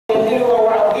أجله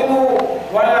وأعظمه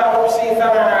ولا أحصي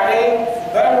ثناء عليه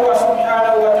بل هو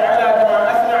سبحانه وتعالى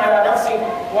كما أثنى على نفسه.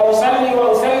 وأصلي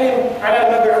وأسلم على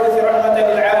المبعوث رحمة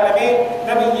للعالمين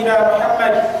نبينا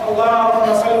محمد. اللهم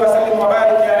صل وسلم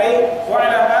وبارك عليه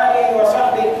وعلى آله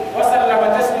وصحبه وسلم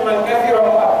تسليما كثيرا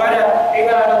مؤبدا.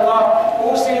 عباد الله،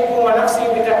 أوصيكم ونفسي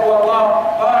بتقوى الله.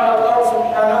 قال الله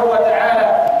سبحانه وتعالى: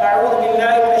 أعوذ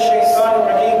بالله من الشيطان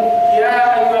الرجيم. يا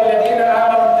أيها الذين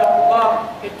آمنوا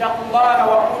اتقوا الله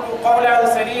وقولوا قولا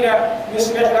سديدا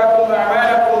يصلح لكم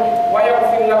أعمالكم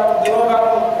ويغفر لكم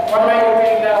ذنوبكم ومن يطع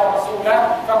الله ورسوله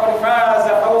فقد فاز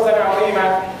فوزا عظيما.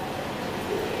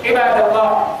 عباد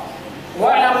الله،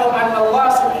 واعلموا أن الله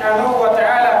سبحانه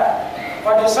وتعالى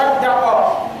قد صدق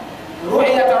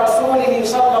رؤية رسوله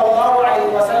صلى الله عليه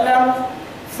وسلم،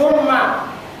 ثم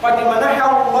قد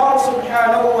منحه الله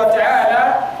سبحانه وتعالى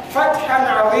فتحا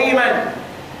عظيما،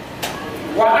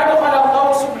 وأدخل الله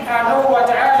سبحانه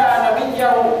وتعالى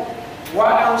نبيه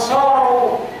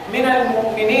وأنصاره من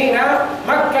المؤمنين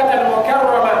مكة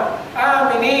المكرمة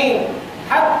آمنين،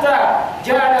 حتى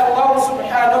جعل الله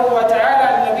سبحانه وتعالى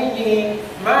لنبيه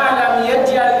ما لم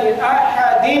يجعل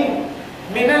لأحد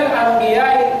من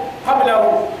الأنبياء قبله،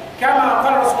 كما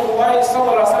قال رسول الله صلى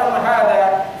الله عليه وسلم هذا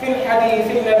في الحديث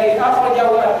الذي أخرجه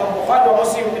البخاري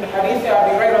ومسلم من حديث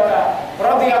أبي هريرة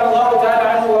رضي الله تعالى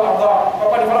عنه وأرضاه.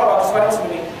 وقد فرض أصحاب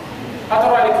المسلمين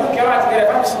أترى لكل قراءة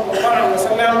النبي صلى الله عليه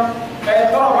وسلم فإن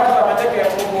ترى بعض ما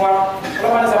تكره هو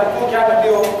ولما نزل لكل كان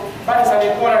اليوم بعد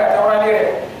سنكون على تورا ليه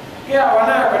كي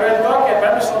أوانا بدون توقع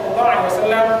النبي صلى الله عليه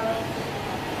وسلم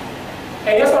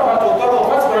أن يسرع توقعه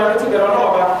فترة التي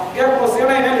برنوبة يقول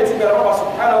سيرنا التي برنوبة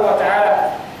سبحانه وتعالى.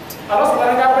 Allah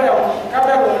subhanahu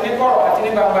kabla ni koro ati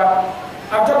ni baba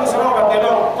abjo mi soro ba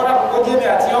belo ko da ko je mi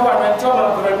ati o wa na ti o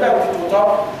ma bere be ti to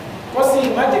ko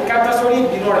si ma je kata sori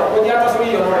binu re ko je ata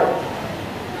sori yo re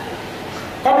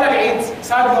kabla al-eid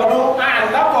sa do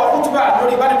la ko khutba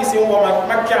lórí ba ni se wo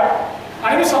Makkah.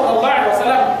 Ànábì sallallahu alaihi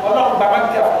wasallam Ọlọ́run ba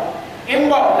Makkah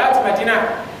imbo láti Medina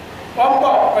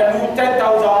ombo pẹ̀lú 10,000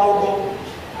 ogun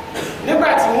nígbà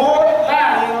tí wọ́n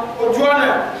láàrin ojú ọ̀nà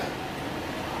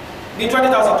ní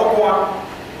 20,000 tó kún wa.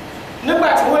 Nígbà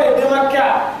tí wọ́n lè dé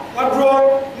Makkah wọ́n dúró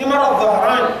ní mọ́rọ̀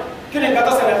Dhahran kí ni nǹkan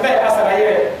tó ṣẹlẹ̀ bẹ́ẹ̀ àṣàlàyé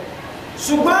rẹ̀.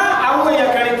 Ṣùgbọ́n àwọn èèyàn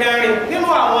kẹrìnkẹrìn nínú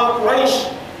àwọn Quraysh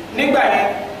nígbà yẹn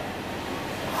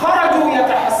kharaju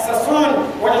yatahassasun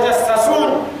wa yajassasun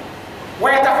wa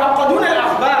yatafaqaduna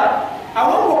al-akhbar.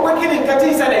 Àwọn kò pé kí ni nǹkan tí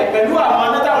ń ṣẹlẹ̀ pẹ̀lú àwọn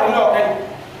anátàwọn nílò ọ̀kẹ́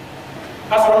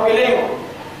asọ̀rọ̀ eléyìí.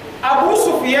 Abu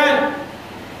Sufyan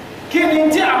kí ni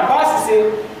tí Abbas ṣe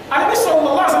Ànábì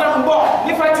sallallahu alaihi wasallam bọ̀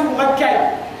ní fati Makkah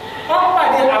ó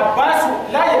pàdé Abbas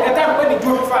láyé kẹta ń pè ní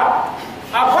Juhfa.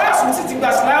 Abbas sì ti gba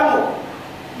Ìsìlámù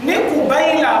ní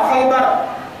Kubayla Khaybar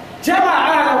jẹ́mà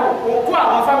ààrẹ òkú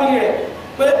àwọn fámílì rẹ̀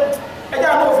pé ẹjá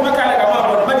àwọn òfin Makkah lẹ́gbàá máa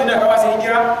bọ̀ Mẹ́dínà kọwàá sí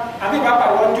ìjírá àbí ìbápa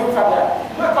ìwọ̀n Juhfa bẹ̀rẹ̀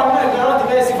mẹ́kọ̀ọ́ mẹ́rin lọ́rọ̀ ti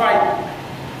bẹ́ẹ̀ sí fáì.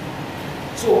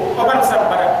 So ọba ní sáà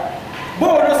padà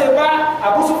bóò ló ṣe bá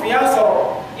Abu Sufyan sọ̀rọ̀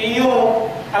ìyún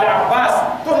Al-Abbas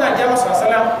tó náà jẹ́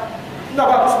mọ́sàlásálám nígbà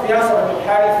bá Abu Sufyan sọ̀rọ̀ ní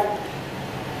Harith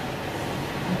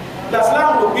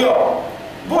lásìlámù ló gbé ọ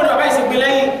bóòdù ọba ìsìn gbé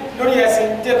lẹ́yìn lórí ẹ̀sìn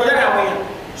tí ẹ kọjá ní àwọn èèyàn.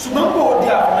 Ṣùgbọ́n kò di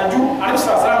àfọ̀nàjú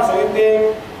àrísàlásálàmù sọ wípé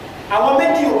àwọn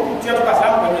méjì òkú tí ẹ tó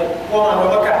kàsílámù pẹ̀lú wọn máa lọ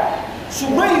Mẹ́kà.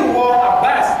 Ṣùgbọ́n ìwọ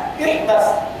Abbas ihdas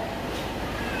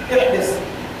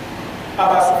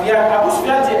Abu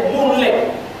Sufyan ti mú un lẹ̀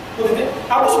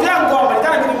Abu Sufyan ń kọ́ ọmọ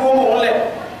ìtàn ìdílé mú un lẹ̀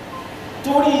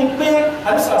torí pé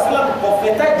àrísàlásálàmù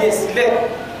kọ̀fẹ́ tàjẹ̀ sílẹ̀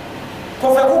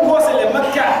kọ̀fẹ́ kú bọ́ ṣẹlẹ̀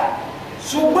Mẹ́kà.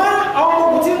 Ṣùgbọ́n àwọn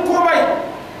ọmọ tí ń kó báyìí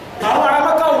àwọn ará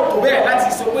Mẹ́kà ò tó bẹ́ẹ̀ láti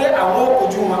sọ pé àwọn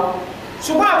ojú wọn.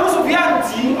 Ṣùgbọ́n Abu Sufyan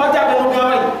tí ọjà bẹnu gan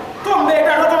wáyìí tó ń bẹ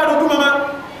ẹgbẹ́ àdọ́tọ́ bá dojú mọ́mọ́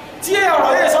tí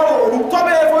ọ̀rọ̀ yẹn sọ̀rọ̀ òru tó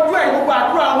bẹ́ẹ̀ fojú ẹ̀ gbogbo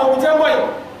àdúrà àwọn ogun tẹ́ ń bọ̀ yìí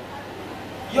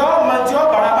yọ ọmọ tí ó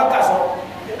bàrà Mẹ́kà sọ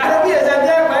àdébí ẹ̀sẹ̀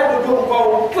jẹ́ ẹgbẹ́ dojú nǹkan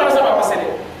o kí wọ́n sábà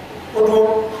pàṣẹlẹ̀ odò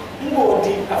ń wò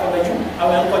di àfẹ̀mẹ̀jú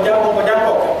àwọn nkọjá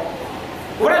kọ̀ọ̀kan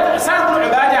wọ́n sáàkùn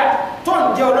ìbájà tó ń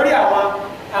jẹ́ olórí àwọn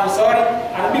àǹsọ́rí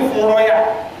àbí fún rọ́yà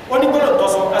ó ní gbọ́dọ̀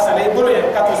tọ́sọ asàlẹ̀ gbọ́dọ̀ yẹn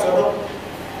kátó sọ́dọ̀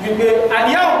wípé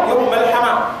al-yawm yawm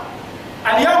malhama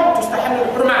al-yawm tustahallu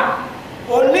al-hurma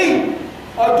òní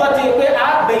ọjọ́ tí pé a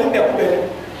bẹ̀yìn bẹ̀kúbẹ̀rẹ̀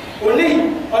òní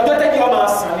ọjọ́ tẹ́jì ọmọ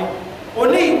sàn ni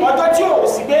òní ọjọ́ tí ò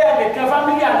sì gbé ẹnìkan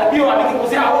fámílì ànàbí ò àbí kò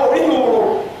sí àwọn orí yòòrò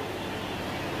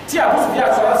tí Abu Sufyan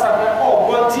sọ̀rọ̀ sàbẹ̀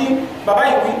ọ̀gbọ́n tí bàbá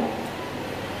yìí wí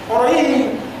ọ̀rọ̀ yìí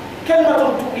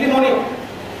kalimatun tu'limuni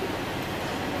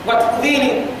wa tu'dhini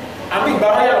àbí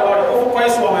ìgbàrá yà lọ́wọ́ rẹ̀ ó fún kọ́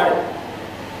ẹ̀sùn ọmọ rẹ̀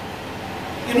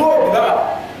inú òbí bàbá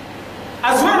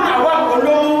azuwọ́n àwọn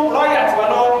olóhùn rọ́yà àti wà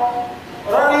lọ́wọ́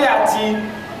rọ́yà àti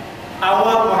àwọn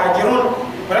muhajirun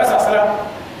pẹ̀lú sàṣẹ́lá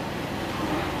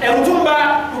ẹ̀rù tún bá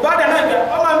ìbádà náà gbà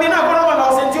ọmọ mi náà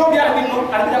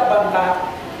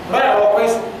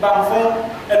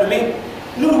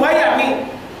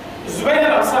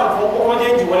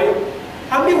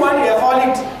àmì wà ní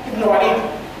Khalid ibn Walid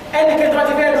ẹni kẹta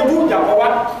ti fẹ́ dojú ìjà kọ wá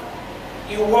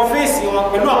ìwọ fèsì wọn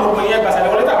pẹ̀lú àwọn ọmọ yẹn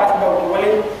gbàsàlẹ̀ wọlé tàbá ti gba òkè wọlé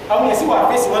àwọn yẹn sì wà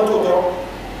fèsì wọn tó tọ́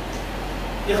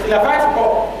ìkìlàfà ti pọ̀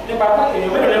nípa pé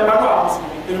èèyàn mélòó lẹ́nu bá nù àwọn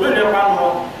mùsùlùmí èèyàn mélòó lẹ́nu bá nù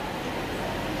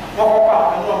wọn kọ́ pa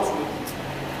àwọn mùsùlùmí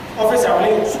wọn fèsì àwọn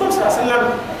lẹ́yìn ṣùgbọ́n sàlám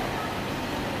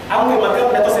àwọn èèyàn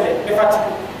kẹ́kọ̀ọ́ lẹ́tọ́ sílẹ̀ mẹ́fà ti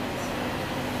kú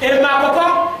èèmà àkọ́kọ́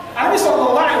Ànábì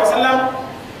sallallahu alaihi wasallam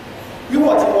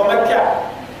wíwọ̀ ti wọ Mẹ́kà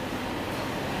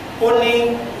ó ní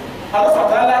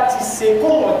alọ́fàtàlá ti ṣe kó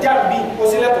wọ́n jáde ó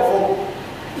sì lẹ́tọ̀ fún un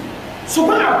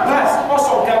ṣùgbọ́n Abbas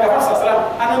ọ̀sọ̀ nǹkan gàfà sàlám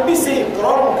Ànábì ṣe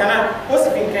ìkọrọ̀rùn kan náà ó sì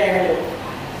fi nǹkan yẹn lẹ̀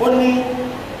ó ní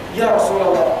ya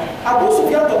Rasulullah Abu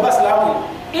Sufyan tó bá sàlámù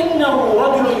innahu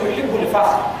rajulun yuhibbul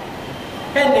fakhr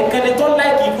ẹnìkan ní tó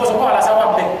láìkì ìfọ̀sọ̀kọ́ àlàsáwà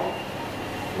bẹ̀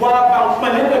wà bá ń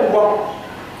pẹ̀lẹ́ pẹ̀lú wọn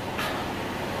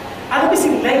Ànábì sì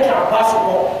láìkì Abbas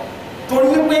pọ̀ torí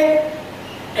wípé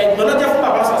ẹ̀gbọ́n lọ́jọ́ fún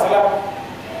bàbá sàlám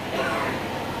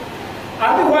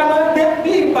àbí wa máa gbé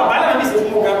bí bàbá náà bí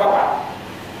sèfún ọgá pápá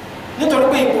nítorí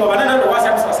pé ipò bàbá náà lọ wá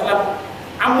sáà sàlám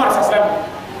amúra sàlám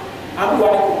àbí wa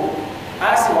ní kò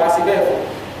á sì wá sí bẹ́ẹ̀ fún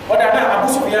ọ̀dà náà Abu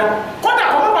Sufyan kọ́dà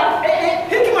kọ́ mọ́ bá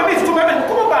hekima mi tuntun bẹ́ẹ̀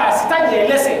kọ́ mọ́ bá síta yẹ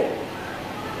lẹ́sẹ̀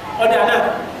ọ̀dà náà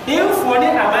èyí fún ọ ní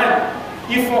àmán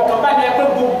ìfọ̀kànbalẹ̀ pé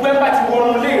gbogbo ẹ̀ bá ti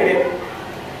wọnú lé rẹ̀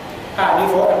àní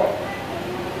fọ́ọ̀kàn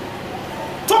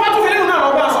tó bá tún fi lẹ́nu náà lọ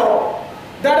bá sọ̀rọ̀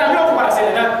dáadáa ní ọkọ̀ padà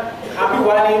sẹ̀lẹ̀ náà àbí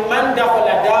wà ní man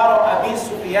dakhala dara Abi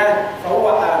Sufyan fa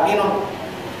huwa aminu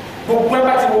gbogbo ẹ̀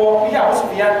bá ti wọ ilé Abu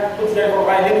Sufyan ó ti dẹ́nu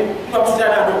ọba ilé nígbà tó ti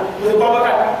dẹ́nu àdó ó ti gbọ́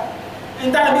mọ́kà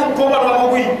níta ní kó bá lọ́wọ́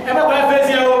wí ẹ bá kọ́lá fẹ́ẹ́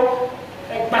sí ẹ o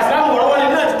gbàsílámù wọ̀rọ̀ wọlé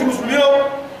náà ti di mùsùlùmí o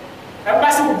ẹ bá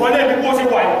sì wọlé ẹbí kó ṣe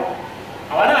wà yìí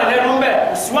àwọn náà lẹ́nu bẹ́ẹ̀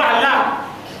òsì wàhálà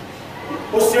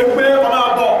òsì gbé ọmọ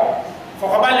bọ̀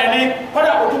fọkànbalẹ̀ ní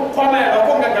kọ́dà kò tún kọ́ mẹ́rin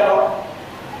lọ́kọ́ gẹ́gẹ́ lọ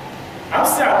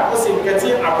amsa ó sì kẹtí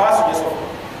àbáṣù yẹ sọ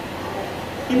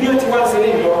ibi ó ti wá ń ṣe ní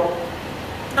ìlọ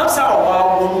amsa ọ̀wá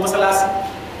wọnú mọ́sálásí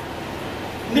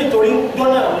nítorí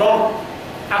dọ́nà lọ́nà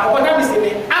àkọ́kọ́ dábì sí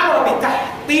ni amọ̀rọ̀bì ta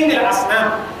tíní al-asnam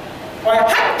ọ̀yà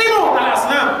hàtínú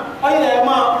al-asnam ọ̀yà ẹ̀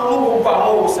máa ń gbogbo àwọn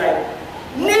òòsà yìí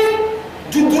ní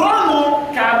jùdúrọ́nù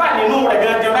kàbá nínú rẹ̀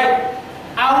gẹ́gẹ́ báyìí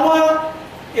àwọn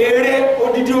èrè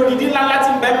odidi ńlá láti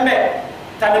bẹ́ẹ̀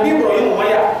tàbí bí Ibrahim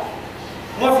mọ́yà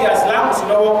wọ́n fi àsìlámù sí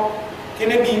lọ́wọ́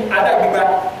kíní bíi adágbígba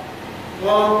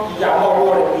wọn ìyàwó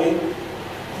ọwọ́ rẹ̀ pé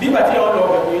bíbà tí wọn lọ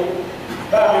rẹ̀ pé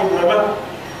báà mi ìgbìmọ̀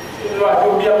lọ àjò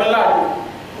bí ọmọ láàjò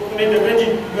òkúni ẹgbẹ̀ méjì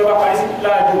bí ọba parí sí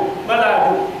láàjò má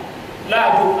láàjò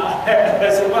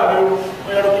ẹsẹ̀ bá rẹ̀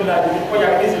wọ́n yàrá kí láàjò wọ́n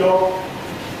yàrá kí sí lọ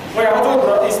wọ́n yàrá tó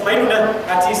gbọ́dọ̀ Ismail náà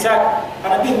àti Isaac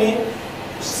ànàbí ní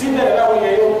síbẹ̀ láwọn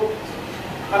yẹ yóò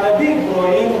ànàbí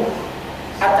Ibrahim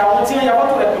àtàwọn tí wọ́n yàrá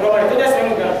tó rẹ̀ pẹ̀lú ọmọ rẹ̀ tó jẹ́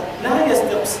sẹ́nu gan láàyè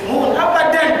yastaqsimun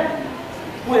abadan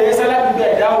wọ́n yẹ sálá gbígbẹ́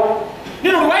ẹ̀dá o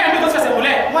nínú wáyà mi tó fẹsẹ̀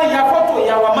múlẹ̀ wọ́n ya fọ́tò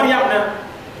ìyàwó Maryam náà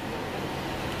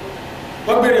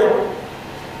wọ́n gbére o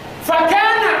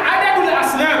fakana adadul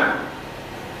asnam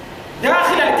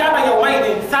dakhil al-Kaaba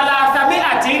yawmaidin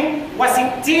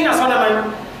 360 sanaman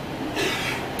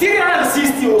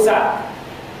 360 osa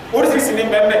oríṣiríṣi ní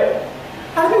bẹ́ẹ̀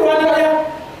àbí wọ́n ní ọ̀yá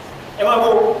ẹ̀ máa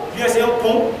bọ̀ bí ẹ ṣe ń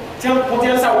kún tí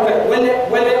ń sáwọ́ bẹ̀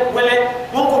wẹ́lẹ́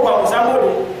wọ́n kó pa mùsàmọ́lì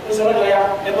ń sọ̀rọ̀ ní ọ̀yá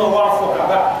ẹ̀ máa wọ́n fọ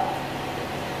Kaaba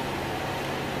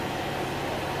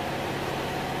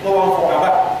wọ́n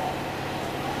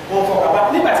fọ Kaaba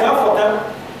nígbà tí wọ́n fọ tán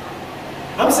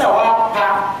hamsa wa pa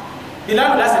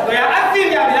Bilal lásìkò ya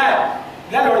áfíìlì Bilal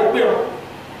lọ́rọ̀ ìpè wọn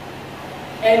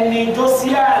ẹni jọ́sí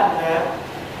àná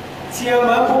tí a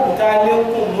máa kókùtà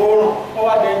lẹ́kùn lọ́rùn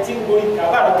ọwọ́ abẹ́rẹ́ tí ń gorí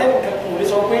Kaaba rẹ̀ tẹ́lẹ̀ kankan lè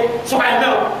sọ pé sọ́kà ẹ̀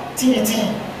náà tíyìí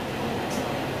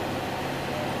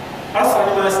arúsàn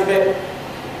ni máa ṣe bẹ́ẹ̀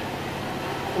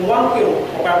wọ́n ń pè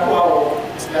ọ̀pá kó wa wọ̀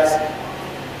síláṣí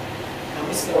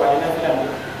àmì sẹ́wà yẹn náà fẹ́lẹ̀ náà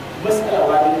mọ́sálà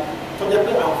wa ni tọ́jà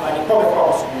pé àǹfààní pọ̀ mẹ́fà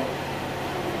ọ̀sùn mọ́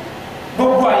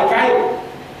gbogbo àyíká yìí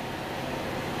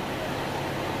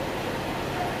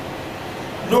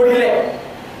lórílẹ̀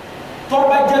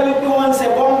tọ́ba jẹ́ wípé wọ́n ń ṣe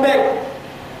bọ́m̀bẹ́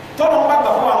tọ́lọ́ ń bá gbà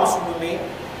fún àwọn mùsùlùmí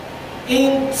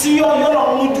tí yọ̀rọ̀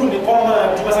ń dùn ní kọ́ máa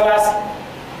ju mọ́sálásí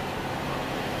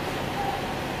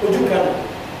ojú kan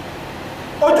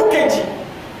ojú kejì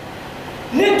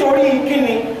nítorí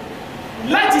kíni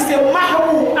láti ṣe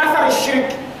máhàwù athari shirk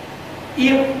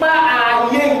ipa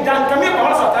ààyè ìdánkàmí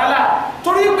ọ̀rọ̀ sọ̀tàlá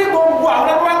torí pé gbogbo àwọn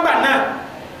ẹgbẹ́ gbà náà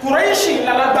Kùrẹ́ṣì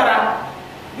lálágbára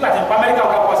bí wàtí nípa Amẹ́ríkà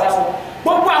ọ̀gá pọ̀ sáṣọ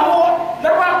gbogbo àwọn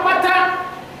lẹ́wọ́ pátá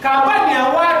Kaaba ni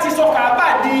àwa ti sọ Kaaba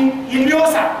di ilé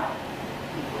ọ̀sà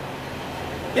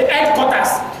the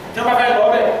headquarters tí wọ́n bá fẹ́ lọ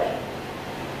bẹ́ẹ̀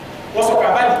wọ́n sọ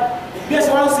Kaaba ni bí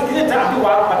ẹsẹ̀ wọn sì kíni tán àbí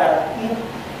wàá padà mú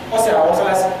ọ̀sẹ̀ àwọn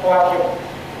sọ́lásí ọwọ́ akẹ́wọ̀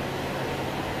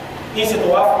ní ṣe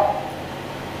tawaf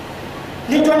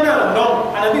níjọ́ náà náà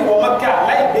Ànábì wọ Makkah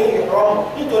láì gbé ìrọ̀rùn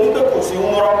nítorí pé kò sí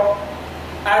umrah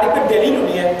àrí pé dẹ̀lílù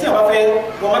nìyẹn tí a bá fẹ́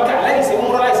wọ Makkah láì ṣe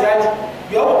umrah láì ṣe hajj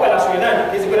yọ ọ́ pẹ̀lú aṣọ yẹn náà ní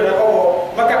kí ẹ wọ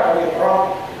Makkah pẹ̀lú ìrọ̀rùn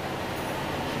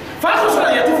fáṣọṣọ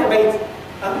yẹn tó fún bẹ́ẹ̀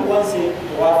àbí wọ́n ṣe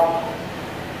tawaf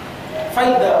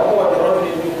fáyidà huwa bi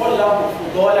rajulin yuqalu lahu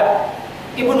Fudala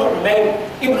ibn Umayr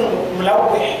ibn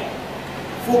Mulawih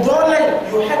Fudala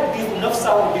yuhaddithu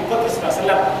nafsahu bi qatl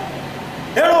sallam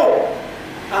ẹ̀rọ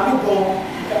àmì gan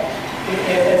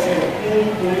ẹ̀ẹ́sẹ̀ ní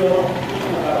orí ọ̀rọ̀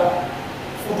ní bàbá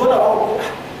Fudala wà wọ́n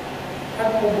á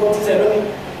gbogbo ti sẹ́ lónìí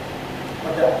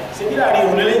ọ̀dà ṣèbí láàrin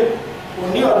òlélẹ́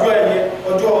òní ọjọ́ ẹ̀yẹ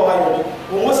ọjọ́ ayọ̀ ni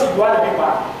òun ó sì gbọ́ àná pípa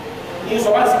ní sọ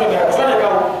bá ti pẹ̀lú àkọsọ́ ẹ̀ka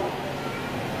o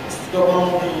dọ́gbọ́n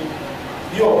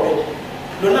bí ọ̀bẹ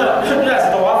lónà bí a sì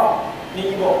tọ́ wá ní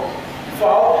ibọ̀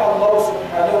فأوحى الله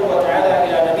سبحانه وتعالى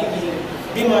إلى نبيه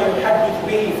بما يحدث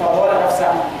به فضال نفسه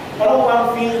ọlọ́run wá ń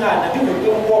fi ń hàn nàbí wípé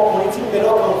ń wọ ọkùnrin tí ń bẹ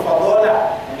lọ́kàn fàdọ́là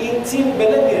tí ń bẹ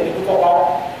lẹ́gbẹ̀ẹ́ rẹ̀ ní kọ́kọ́ ọ́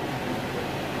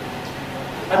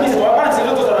àbí ìsìnkú wọn bá ń ṣe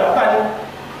lọ́tọ̀ sọ̀rọ̀ àbá ni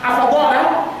àfàdọ́là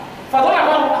fàdọ́là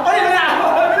kan ọ̀yẹ́ ní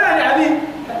àbọ̀lẹ́ ní àbí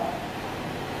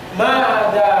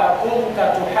ماذا كنت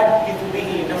تحدث به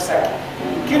نفسك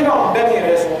kí ló ń bẹ́ mi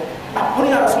rẹ̀ sọ àkúrò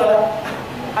yàrá sọ́lá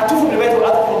àtúfù ní bẹ́ẹ̀ tó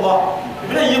àtúfù lọ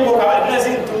ìbílẹ̀ yìí kọ́ kàwé ìbílẹ̀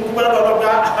sí tó ń gbọ́dọ̀ lọ́dọ̀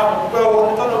gbá àbùgbẹ́ owó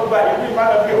tọ́lọ̀ gbá ìlú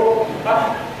ìbára gbé owó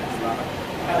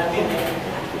àdàbí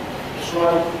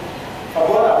sọ́ọ́lì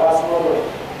fàbọ́lá wa sọ́ọ́lì rẹ̀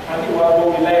àbí wà bọ́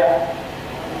wíláyà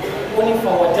ó ní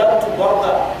fàwọ̀já tó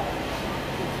bọ́ọ̀dà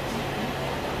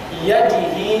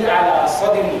ìyádìí àlà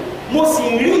sọ́dìrì mo sì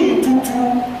rí ìtútù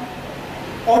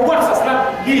ọgbọ́n àṣàṣàlá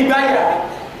ní ìgbáyà rẹ̀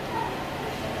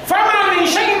fama min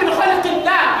shay'in min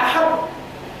khalqillah ahabbu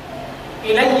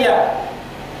ilayya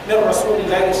min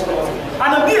rasulillahi sallallahu alaihi wasallam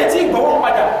Ànábì ẹ̀ tí gbọ́wọ́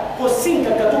padà kò sí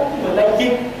nǹkan tó kù mọ́ láyé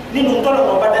nínú tọ́lọ̀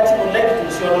wọn bá dá tí mo lẹ́yìn tó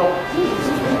ń ṣe ọlọ́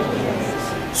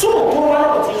sóò tó wá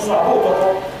lọ́rọ̀ tí ń sọ àbó tọ́tọ́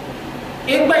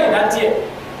ẹgbẹ́ ìdájí ẹ̀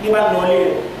ní bá lọ lé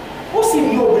rẹ̀ ó sì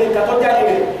rí obìnrin kan tó jáde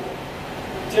rẹ̀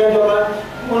tí ó jọ máa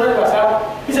ń mọ́ lọ́dọ̀ bàṣá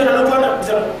bíṣẹ́ lọ́jọ́ náà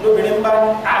bíṣẹ́ lóbìnrin bá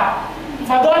a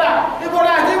fàdọ́là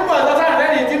nígbọ́lá àti ń bọ̀ ọ̀tọ́ta rẹ̀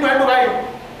ní ìdí mọ̀ ẹgbẹ́ báyìí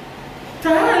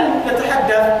تعال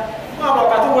نتحدث ما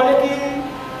بقى تقول لك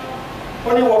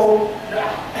وني وفو لا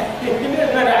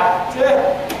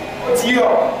تيو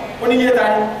وني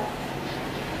يتاني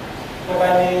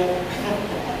وبني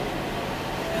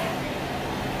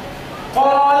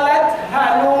قالت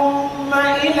هلم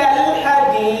إلى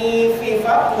الحديث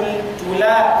فقلت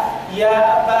لا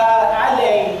يأبى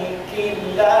عليك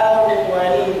الله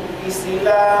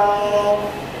والإسلام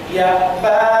يأبى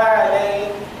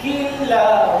عليك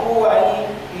الله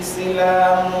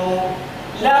والإسلام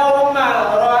لو ما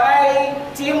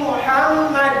رأيت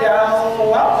محمدا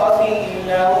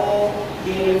وقبيله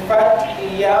بالفتح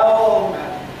يوم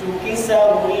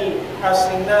تكسر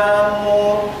الأصنام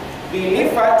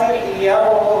بالفتح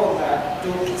يوم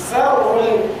تكسر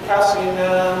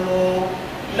الأصنام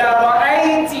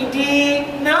لرأيت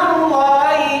دين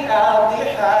الله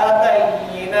أضحى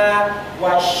بينا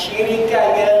والشرك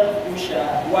يغشى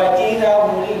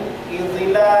وجهه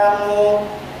الإظلام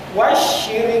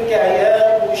والشرك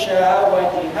يغشى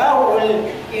وجهه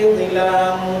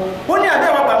الإظلام هنا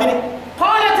أبي أبا مني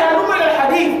قالت هلم إلى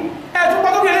الحديث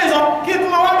أتوقع بي ليزو كيف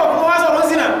ما وابا كما واسو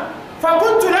رزنا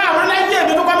فقلت لا من لا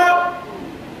يجي بتوكما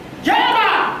يابا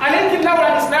عليك الله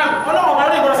والإسلام الله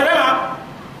أبارك يقول سلامة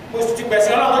مستقبل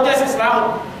الله وجه الإسلام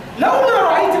لو ما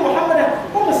رأيت محمدا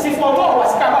هم الصفات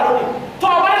واسكابا لوني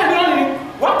طبعا بلوني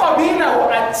وقبيله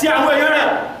أتياه يرى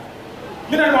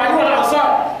من المعين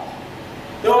والأنصار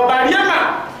لو باريما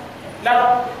لا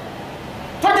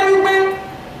tọ́jú wípé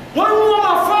wọ́n ní wọ́n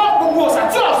máa fọ́ gbogbo ọ̀sà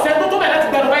tí ọ̀sẹ̀ tó tó bẹ̀rẹ̀ láti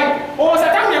gbẹ̀rù báyìí ọ̀sẹ̀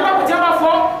táwọn yẹn bá kò tí wọ́n máa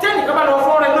fọ́ tẹ́nìkan bá lọ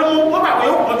fọ́ rẹ̀ lọ́mú wọ́n bá pẹ̀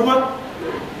yóò pọ̀ jùmọ́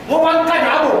wọ́n wá ń kájà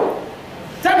àbò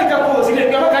tẹ́nìkan kò sí lè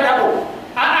gbé ọmọ kájà àbò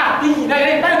àà iyì náà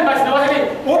yẹn báyìí bá ti náwó sẹ́lẹ̀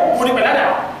ó kò ní pẹ̀lá dà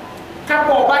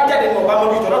kápọ̀ ọba jáde ní ọba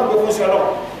mọ́bí tọ́lọ́ gbé fún sí ọlọ́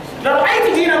lọ́rọ̀ ayé ti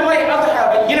dín náà wọ́n yẹ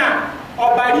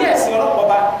ọba rí ẹ̀sìn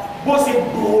ọlọ́pọ̀ba bó ṣe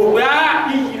gbòòrò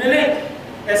iyì lélẹ̀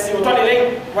ẹ̀sìn òtọ́ lélẹ̀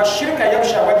wà ṣíríkà yẹ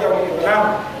ṣe àwájẹ ọ̀rọ̀ ìrọ̀lá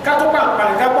kátó pa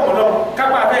àpàlẹ̀ kápọ̀ mọ́lọ́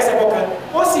kápọ̀ abẹ́ ẹsẹ̀ bọ̀kan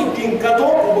ó sì di nǹkan tó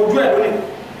kò bójú ẹ̀ lónìí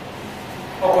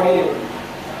ọkùnrin yẹn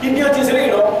ibi ọtí ìṣẹ̀lẹ̀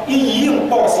yìí lọ iyì yìí ń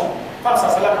pọ̀ sí fáwọn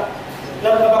sàṣálà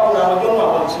lọ́nà bá kúrò àwọn ọjọ́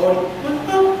àwọn àṣọrí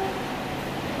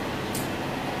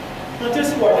wọn tí ó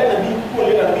sì wà lẹ́nà bí kò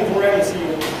lè nà bí fún rẹ́yìn sí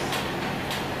i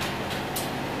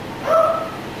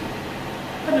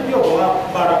ẹni bí ọ̀wọ́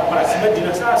para sí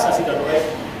mẹ́dínà sáà sàṣì dàdọ̀ rẹ̀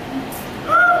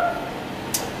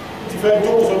ti fẹ́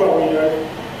jókòó sọ́gbà àwọn èèyàn rẹ̀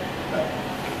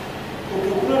òkè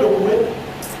òkú náà ló kú rẹ̀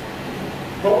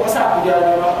wọ́n sáà kú jẹ́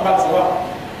àwọn bá sọ wà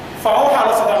fàáwọ́ hà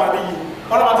lọ́sọ̀tà wà níyì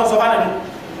ọlọ́pàá tó sọ bá nàní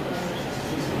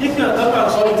ìpín àtọ́nà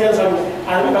sọ́ni jẹ́ sọ́ni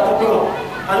àrùn ìgbà tó pínlọ̀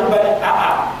àrùn ìgbà ní àà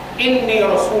inni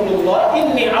rasulullah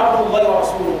inni abdullahi wa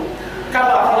rasuluhu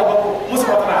kama àfọlọ́bọ̀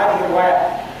mùsùlùmí ọ̀tọ̀ àhádìí ìrìwáyà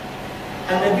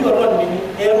ànàbí ọlọ́run ní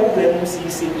ẹrú rẹ̀ mú sí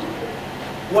ṣe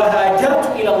wa hajartu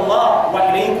ila Allah wa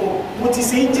ilaykum mo ti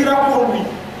ṣe jíra kó mi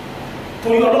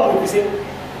torí ọlọ́run fi ṣe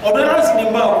ọ̀dọ́ náà sì ní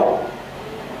máa wọ̀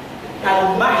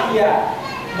al-mahya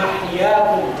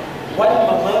mahyakum wal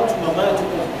mamatu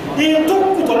mamatukum ní tó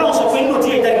kùtọ̀ náà sọ pé inú tí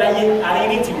ẹja ìlàyé àárín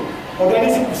ní tìlú ọ̀dọ́ ẹni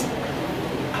sì kù sí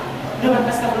nígbà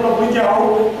kásá lọ́pọ̀ ìjà ó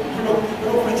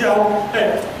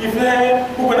ìfẹ́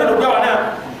gbogbo náà ló gbá wa náà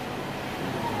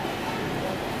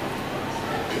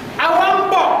àwọn ń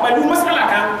bọ̀ pẹ̀lú mọ́sálà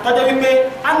kan tọ́jọ́ wípé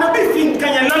anábì fi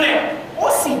nǹkan yẹn lọ́lẹ̀ ó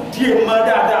sì di èèmọ̀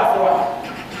dáadáa fún wa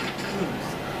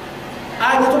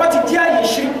ààyè tó bá ti di ààyè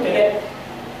ṣe tẹ́lẹ̀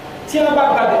tí wọ́n bá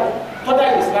gbàgbẹ́ tọ́jà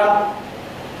Islam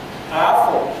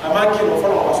àáfọ̀ àmákìrò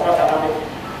fọ́nà ọ̀sọ́rọ̀ tàbí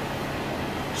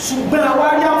ṣùgbọ́n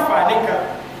àwárí àǹfààní kan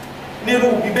nínú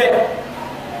bíbẹ̀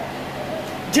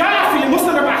جاء في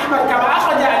المسند أحمد كما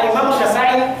أخرج الإمام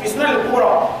النسائي في سنن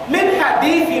الكبرى من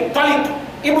حديث طلق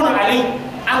ابن علي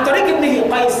عن طريق ابنه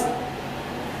قيس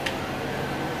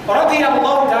رضي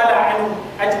الله تعالى عنه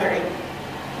أجمعين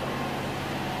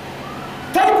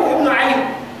طلق ابن علي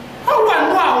هو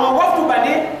النوع ووفد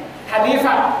بني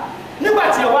حنيفة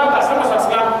نبات يوان صلى الله عليه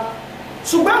وسلم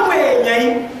ṣùgbọ́n àwọn èèyàn yìí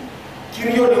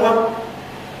kiri yóò ní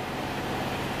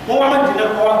wọ́n wá máa dìnnà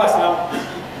wọ́n wá gbà sílámù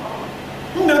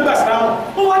nígbà gbà sílámù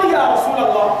wọ́n wá ní ya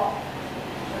Rasulullah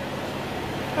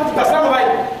láti gbà sílámù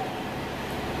báyìí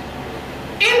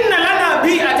inna lana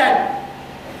bi'atan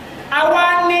àwa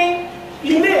ní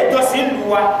ilé ìjọsìn lù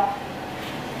wa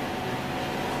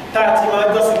tá a ti máa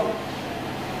jọ́sìn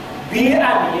bí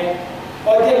àníyẹ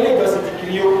ọjọ́ ilé ìjọsìn ti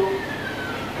kiri yóò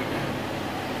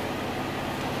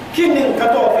kí ni nǹkan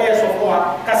tó fẹ́ sọ fún wa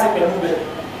kásì pẹ̀lú bẹ́ẹ̀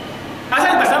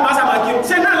asẹ́ni gbàsá máa sá máa kí o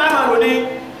ṣe náà láàmà lò ní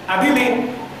àbí mi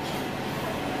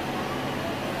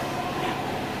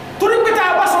torí pé tá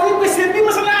a bá sọ wípé ṣe bí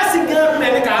mọ́sálásí gan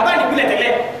rẹ̀ ní kàábà nípìnlẹ̀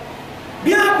tẹ́lẹ̀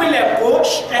bí a pinlẹ̀ kó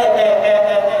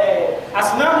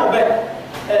àsìnáàmù bẹ́ẹ̀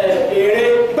èrè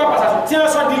igbá pàtàkì tí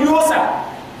wọ́n sọ di yóòsà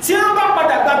tí wọ́n bá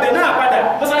padà gbàbẹ̀ náà padà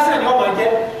mọ́sálásí náà ni wọ́n máa jẹ́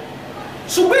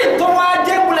ṣùgbọ́n ìtọ́wọ́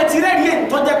ajẹ́ múlẹ̀ tí rẹ̀ rí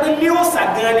ìtọ́jẹ́ pé yóòsà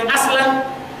gan ni aslan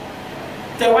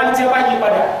tẹ̀wá ní tí a bá yí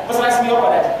padà mọ́sálásí ní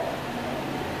ọ̀padà jù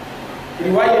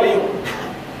ìrìwáyé lẹ́yìn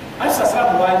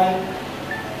alìsàsílámù wá ní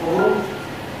òru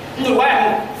ìrìwáyé ní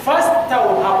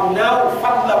fásitàwò àbùnáwò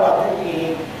fàtàwà tó yìí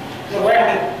ìrìwáyé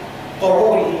ní tọ̀rọ̀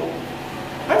yìí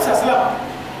alìsàsílámù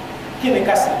kí ni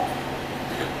kásì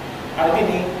àbí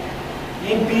ní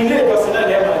ibi ilé ìjọsìn náà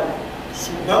lẹ́ẹ̀mà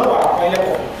ṣùgbọ́n wà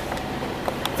pẹ́lẹ́pọ̀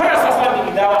fẹ́rẹ̀ sàsílámù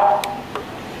ní ìdáwà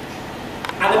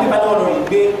àdébí bá náà lọ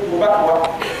ìgbé yorùbá kan wá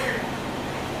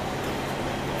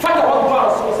فتوضا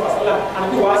رسول الله صلى الله عليه وسلم عن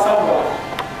بواسع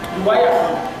روايه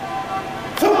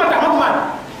ثم تمام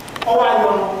او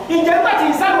يوم ان جاءت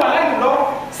انسان ولا يلو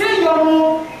سي يوم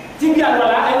تبي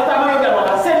ولا اي تمام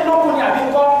ولا سي نكون ابي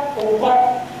كو او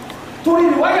توري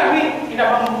روايه بي ان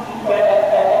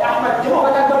احمد جمع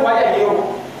كتب روايه يو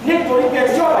nítorí pé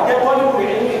tí ọba jẹ tọ́lú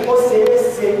rẹ̀ ní ó ṣe é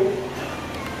ṣe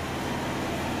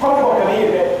kọ́ńtò ọ̀kẹ́ yìí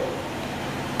rẹ̀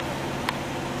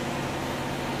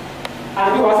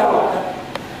àbí wàásà wà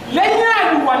lẹ́yìn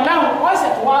àlùwà náà wọ́n ṣe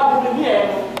tó wá gbogbo ní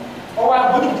ẹ̀nu ọwọ́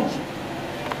agbóni dìkì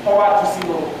ọwọ́ àtúnṣe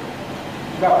lọ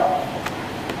gbà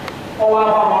ọwọ́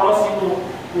abàmọ́ lọ sínú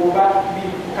yorùbá bíi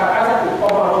kàkásà tó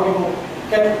ọmọ àwọn mímú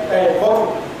bọ́tù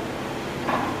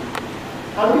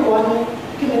àbí wọn ní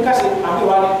kí ni ká ṣe àbí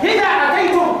wọn ní hídà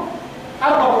àtẹ́yìntò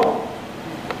àgbọ̀kọ̀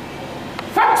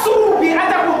fàksúrù bíi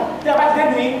àtàkùn tí a bá ti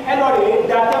dẹ́nu yìí ẹ lọ rè é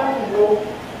dáadáa wo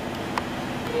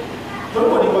torí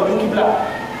kò ní kọjú kíbla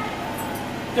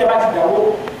tẹ́ bá ti dàwó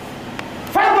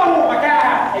fáńtọ̀mù ọ̀ká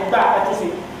ẹgbà àtúnṣe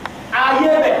ayé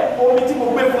bẹ̀ omi tí mo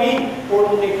gbé fún yín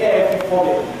òun ní kẹ́ ẹ fi fọ́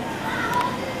bẹ̀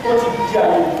ó ti di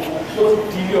àyè ó ti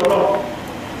di ilé ọlọ́run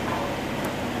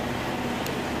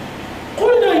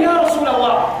qulna ya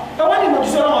Rasulullah tọ́wọ́ ni mo jù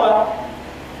sọ́nà ọba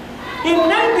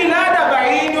inna al-bilada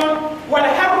ba'idun wal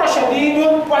harru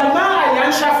shadidun wal ma'a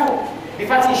yanshafu bí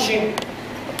fati ṣe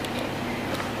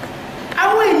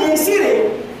àwọn èèyàn sí rè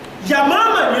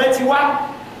Yamama ni ẹ ti wá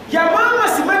Yamama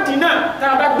sí Madina tá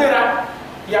a bá gbéra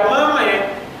Yamama yẹn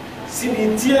síbi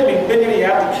tí èmi gbé ní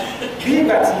Riyadh bí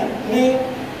ìgbà tí ní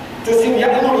tó sí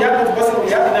Riyadh náà Riyadh tó bọ́ sí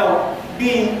Riyadh náà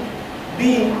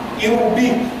bí irú bí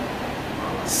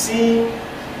sí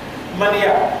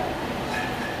Mania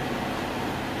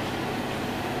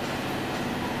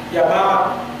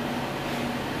Yamama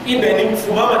ibẹ̀ ni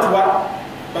Fumama ti wá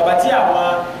bàbá tí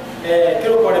àwọn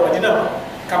kéròkọ rẹ̀ Madina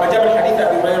kàbàjábì hadith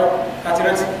Abi Hurairah àti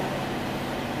rántí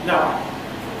náà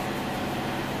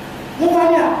wọ́n wá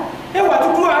ní à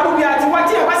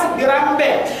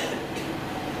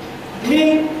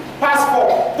passport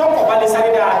tọkọ̀ bá lè sáré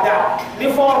dáadáa ní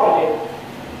fọ́ọ̀rọ̀ lẹ̀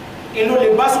inú lè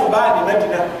bá sùn bá ní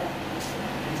Mẹ́dínà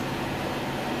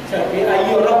ṣàpé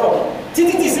ayé ọlọ́kọ̀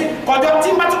títí ti sí kọjọ́ tí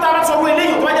bá tó tara sọ wọ́n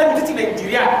eléyìí tó wájẹ́ ní títí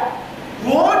Nàìjíríà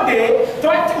wọ́n dé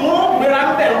wọ́n gbéra ń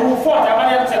bẹ̀rù fọ́ọ̀tì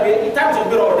abáyé ṣàpé ìtàkùn tó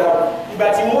gbéra ọ̀dà ìgbà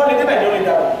tí wọ́n lè débẹ̀ ní orí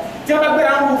dàrú tí wọ́n bá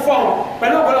gbéra ń fọ́ọ̀n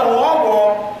pẹ̀lú ọ̀pọ̀lọpọ̀ wọ́n wọ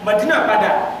Mẹ́dínà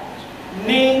padà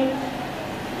ní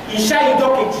ìṣá ìjọ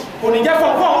kejì kò ní jẹ́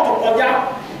fọ́ọ̀n fọ́ọ̀n tó kọjá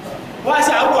wọ́n á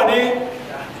ṣe àwọ̀ ní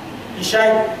ìṣá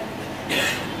yìí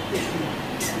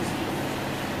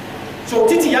so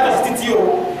títí yàtọ̀ sí títí o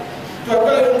tó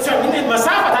ẹgbẹ́ sọ ní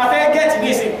masáfà tá a fẹ́ gẹ́ẹ̀tì ní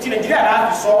ìsìn tí Nàìjíríà náà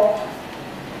fi sọ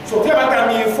so tí a bá gbára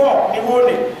mi fọ́ ní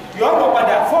wọ́ọ̀lẹ̀ yọ ọ́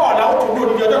padà fọ́ ọ̀la ó tó dúró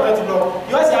níbi ọjọ́ kan ti lọ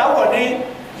yọ ọ́ sì àwọ̀ ní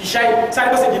ìṣá yìí sáré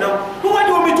bọ́sẹ̀ jìnnà wọ́n wá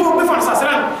ní omi tó gbé fún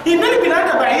sàsàrán ìnáni bìnnà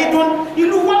àdàbà yìí dún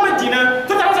ìlú wọ́n mọ̀ jìnnà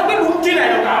tó tà wọ́n sọ pé ìlú ń jìnnà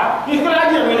yọ̀ ká ìfẹ́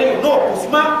láti ẹ̀rọ ilé náà kò sí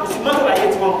má tó láyé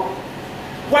tiwọn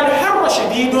wàlúhàrọ̀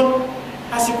ṣẹ̀dídún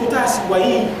àsìkò tá a sì wà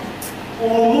yìí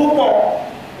òun mú pọ̀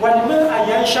wàlúmọ́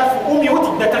àyà ń ṣàfù omi ó ti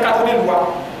gbẹ káká tó nílùú wa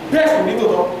bẹ́ẹ̀ sì ní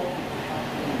tòótọ́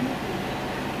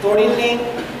torí ní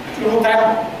irú táìmù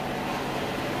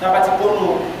tàbá ti kó nù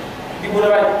gbígbóná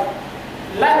báyìí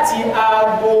láti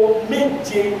aago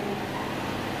 7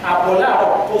 àbọ̀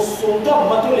láàárọ̀ kò sóńtọ́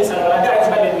mọ́tò lè sàrọ̀ lágbára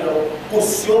ẹ̀fọ́ ilẹ̀ mi lọ kò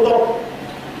sí ó tọ́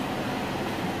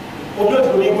omi ò ti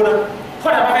lómi gbóná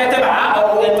kọ́dà bá fẹ́ tẹ́ bá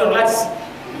ẹ̀tọ́ láti sí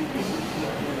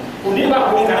òní bá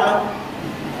kò ní kàrá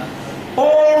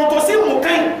oòrùn tó sí mú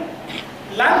káyìn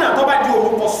lánàá tó bá di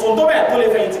orúkọ sùn tó bẹ́ẹ̀ tó lè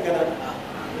fẹ̀yìntì gánà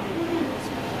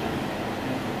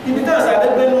ibi tán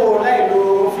sàdégbé nù láìlo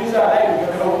fíìsà láìlo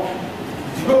gẹ́gẹ́ o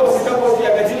yóò sì kẹ́kọ̀ọ́ sí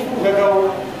ẹgbẹ̀tì ní kù gẹ́gẹ́ o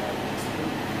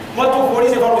wọ́n tó forí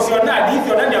sí fọlọ́ sí ọ̀nà àdìsí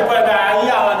ọ̀nà ní ẹ̀kọ́ ẹ̀ka ayé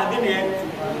àwọn ànàbí nìyẹn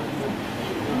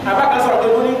àbákan sọ̀rọ̀ pé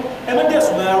wọ́n ní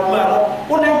ẹ̀mẹ́dẹ̀sùn máa lọ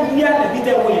ó náà yí ànàbí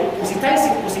tẹ̀ wọ́n yẹn kò sí táìsì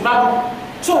kò sí máa bú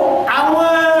so àwọn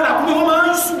àkúnmí wọn máa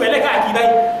ń ṣùgbẹ́lẹ̀ káàkiri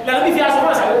báyìí lànà bí fi aṣọ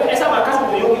fún àṣà ẹ sábà kásùn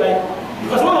kò yóò kí báyìí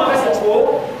because wọn máa fẹsẹ̀ tó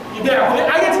ìbẹ̀rẹ̀ àkúnmí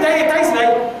ayé ti dáyé táìsì láyé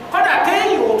kọ́dà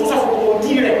kéèyàn ò tún sọ fún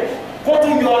òdì rẹ̀ kó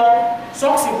tún yọ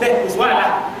sọ́ọ̀sì bẹ́ẹ̀ kò sí wàhálà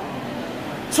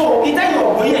so ìtẹ́yìn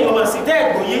ọ̀gbọ̀nyé ẹ̀yọ́ máa sì tẹ́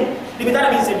ẹ̀gbọ̀nyé níbi tára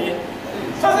bí ń ṣe nìyẹn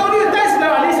sọ́sẹ́ orí táìsì náà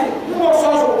wà lẹ́sìn ń wọ́n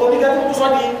sọ́ọ̀sì òdì gẹ́gẹ́ tó sọ́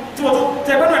di tí wọ́n tún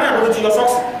tẹ́ bẹ́ẹ̀ náà ló ti yọ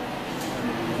sọ́ọ̀sì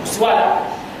kò sí wàhálà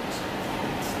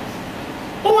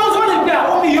wọ́n wọ́n sọ́ọ̀lì gbé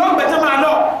àwọn omi yọ ọ̀gbẹ̀tẹ́ máa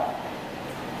lọ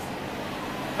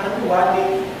àbí wàá ní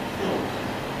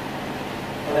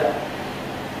ọ̀dà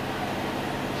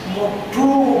mo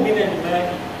dúró mi nà nìmọ̀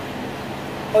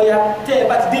ọ̀yà tẹ́ ẹ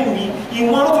bá ti dénú yìí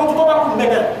ìwọ̀n tó bá kù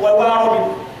mẹ́nà wà rọ́ mi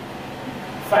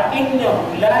fa iná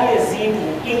láyé zinu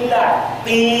ilà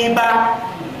pípa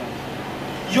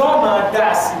yọ máa dá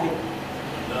a sí mi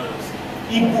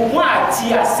ìbùkún àti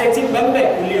àṣẹ tí mẹ́mẹ́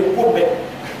kò lè kó bẹ́ẹ̀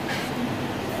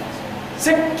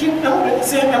ṣé kí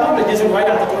ẹ má bẹ̀rẹ̀ jẹ́sẹ̀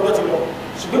wáyà àtàkùn lọ́tì lọ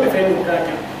ṣùgbọ́n bẹ̀fẹ̀ ló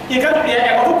kankan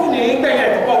ẹ̀kọ́ tó kù ní gbẹ̀yìn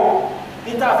ẹ̀kọ́ pọ̀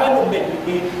ní tá a fẹ́ lò bẹ̀ ní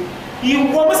pé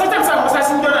ìwọ mọ́sátàmísà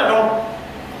mọ́sásí ń dọ́nà lọ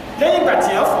lẹ́yìn ìgbà tí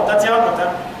a fọ̀tá tí a fọ̀tá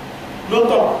ló ń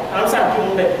tọ̀ àlọ́sà kí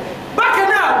wọ́n bẹ̀. bákan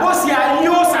náà bó ṣe ayé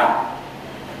ó sà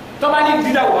tó bá ní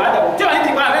dídàwó àdàwó tí wọ́n ní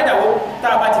ti pa àfẹ́ dàwó tá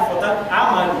a bá ti fọ̀tá a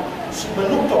máa lò ṣùgbọ́n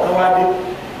núktọ̀ kan wá dé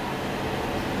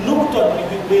núktọ̀ ní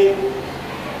gbígbé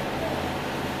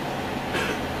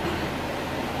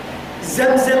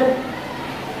Zamzam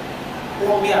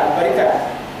omi àbáríkà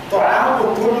tọ̀hámù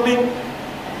tómi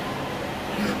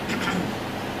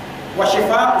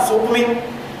wàṣífà sókùnmi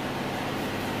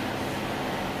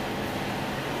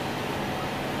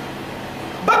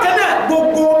bákan náà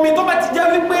gbogbo omi tó bá ti jẹ́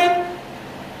wípé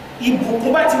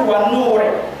ìbùkún bá ti wà nù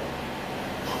rẹ̀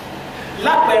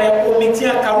lápẹẹrẹ omi tí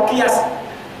a kàwé kíyàsí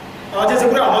àwọn tí a ti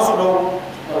gbé àwọn sọ̀rọ̀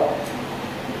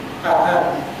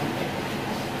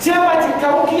tí a bá ti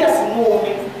kàwé kíyàsí mú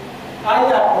omi ayé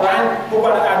àkùrán gbogbo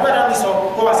àgbàdàn mi sọ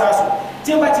kó wá sáà sùn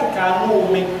tí a bá ti kà á mú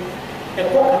omi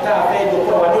ẹ̀kọ́ kàtà àfẹ́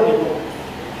ìdókòrò wa lónìí lọ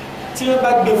tí a bá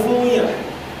gbé fún yàn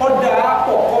ọ̀dà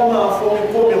àpọ̀ kọ́ máa fomi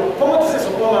kómi kọ́mọ́ tó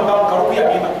sẹ̀sọ̀ kọ́ máa bá wọn kàwé kíyà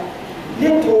mímà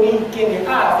nítorí kíni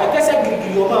àfẹ́ kẹsẹ̀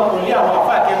gírígírí ọmọ àkùnlé àwọn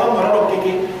afá kẹ́ máa mọ̀ ọ́nà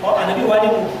kéke ànàbí wa ni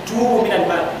mo dúró omi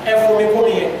nàìjíríà ẹ fomi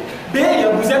kómi yẹn bẹ́ẹ̀ yẹn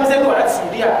bu zẹ́mzẹ́mí wà láti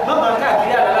sùdíà má máa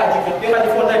káàkiri àlàlá àjẹkẹ́ bẹ́ẹ̀ bá ti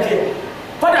fọ́ náà díẹ̀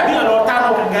kọ́dà bí yàn lọ tánù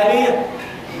kàngálẹ́ yẹn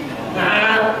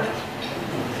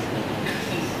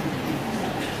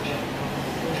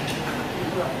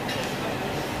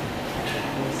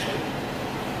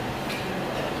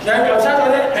dan kalau saya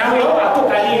tanya, yang lo atau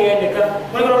kali ini kan,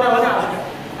 mereka orang mana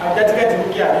ada juga di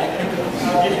Makkah,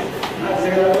 ada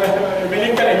segala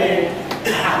banyak kali ini.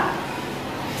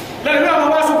 Lalu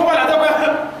orang masuk ke mana? Tahu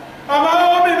kan?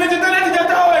 Ama ini cerita ni tidak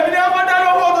tahu, ini apa dah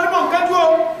lo tu ni mungkin jual.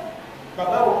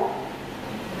 Bapak,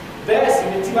 best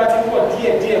ini tiba-tiba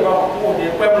dia bawa dia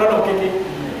kau belum kiki.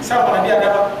 Sama dia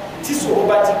ada si suruh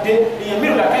baca dé èèyàn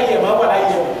mìíràn làkà yẹ máa wà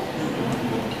láyé o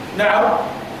náà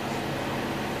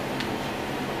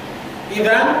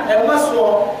ìdán ẹ má sọ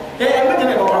ẹ má jẹ́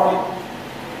ẹ̀kọ́ wáfẹ́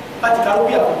láti kàró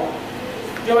bí àpò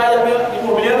tí wọ́n á yẹ pé inú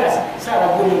òmìnira kà sí sára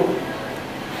gbóni o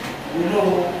inú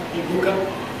ìlú kan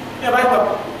ẹ bá yẹ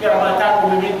kí ara máa ta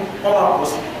omi mi wọ́n máa pọ̀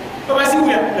sí tó bá sí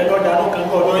wúyà pẹ̀lú ọ̀dà ló kàn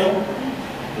gbọ́ ọ̀dọ́ yín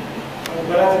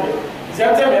ọ̀gbọ́n láti bẹ̀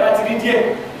ìṣẹ́ntẹ́ bẹ̀rẹ̀ láti rí díẹ̀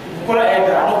ìbùkọ́lá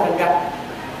ẹ̀dà ló kàn ga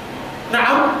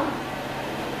náà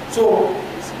so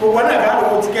gbogbo náà ká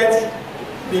lówó tíkẹ́ẹ̀tì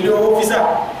lèlé owó físà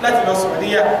láti lọ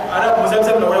Saudiya alákùnrin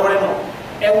sẹ́msẹ́m lọ wẹ́rẹ́wẹ́rẹ́ náà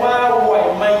ẹ wá wọ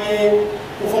àìmáyé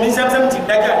òfin sẹ́msẹ́m ti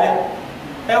dájà lẹ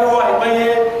ẹ wọ àìmáyé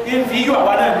ìfi yóò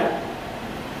àwa náà ni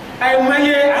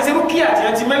àìmáyé àṣírúkí àti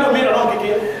ẹtì mẹ́lòmí lọ́nà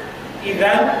kékeré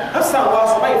ìdán hasan wa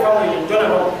sọ báyìí fáwọn èèyàn jọ́nà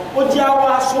lọ ó jẹ́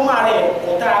àwa sọ́mà rẹ̀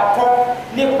ọ̀tá akọ́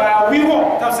nípa wíwọ̀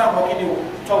táwọn bọ̀ kí ni o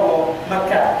tọwọ́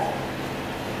Makkah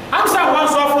hasan wa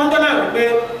sọ fún jọ́nà wípé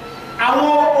àwọn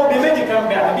obìnrin méjì kan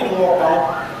bẹ àbí ni wọn pa wọn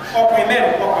ọkùnrin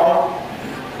mẹ́rin wọn pa wọn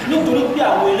nítorí pé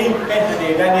àwọn eléyìí ẹ̀dẹ̀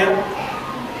ìdánìyà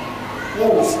wọn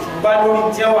ò sì bá lórí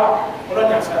jẹ́wà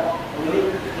ọlọ́dún àṣà òní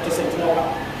ìtọ́sẹ̀ tí wọ́n wá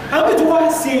àwọn bí tí wọ́n á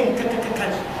ṣe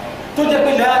nǹkan tó jẹ́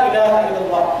pé la ilaha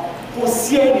illallah kò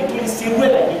sí ẹni tó lè ṣe irú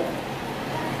ẹ̀ lẹ́yìn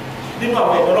nínú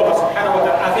àwọn ẹ̀dọ́ lọ́wọ́ subhanahu wa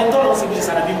ta'ala àfẹ́ntọ́ lọ́wọ́ sí bóṣe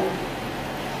sànàbí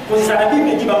kò sí sànàbí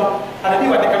méjì bá wọn ànàbí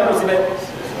wà nìkan lọ́wọ́ sí bẹ́ẹ̀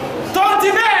tó ti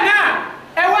bẹ́ẹ̀ náà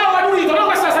ẹ wá wọn lórí ìtọ́lọ́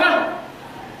pàṣẹ sàlám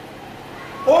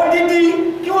odidi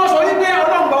kí wọ́n sọ wípé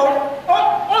ọlọ́run gbà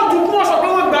ó ju kí wọ́n sọ pé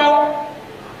wọ́n gbà ó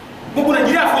gbogbo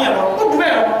Nàìjíríà fún yàrá ó dùn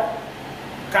bẹ́ẹ̀ lọ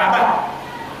Kaaba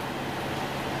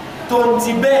tó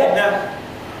ti bẹ́ẹ̀ náà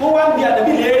wọ́n wá ń bi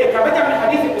ànàbí léèrè kàbẹ́jà min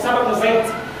hadith Usama bin Zayd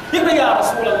يقول يا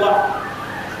رسول الله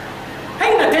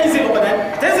أين تنزل غدا؟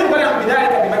 تنزل غدا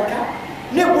بذلك بمكة؟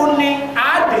 نبني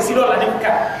عاد سيلو على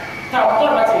مكة. تقول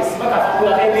ما تيسمك فقول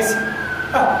غير اسم.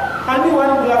 أني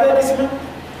وأنا بقول غير اسم.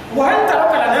 وهل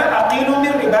ترك لنا أقيل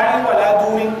من رباع ولا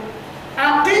دور؟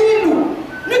 أقيل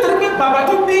nítorí bàbá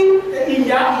tó bí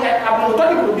ìyá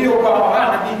àbùmọ̀tọ́lìbù bí o bàbá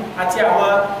ànàbí àti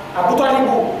àwọn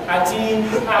àbútọ́lìbù àti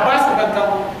àbáṣù kankan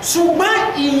ṣùgbọ́n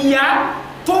ìyá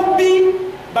tó bí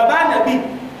bàbá ànàbí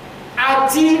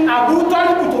àti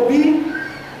àbútọ́lìbù tó bí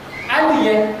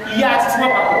alìyẹ ìyá àti tí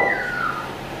wọ́n papọ̀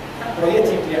ọ̀rọ̀yẹ́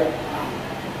ti ìpìlẹ̀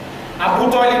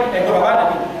àbútọ́lìbù ẹ̀gbọ́n bàbá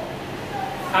ànàbí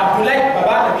Abdullahi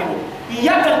bàbá ànàbí lò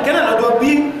ìyá kankan náà lọ́dọ̀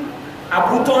bí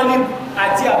àbútọ́lìbù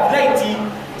àti Abdullahi ti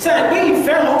sẹ́yìn pé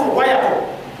ìfẹ́ wọn kò wáyà tó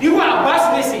irú àbáṣu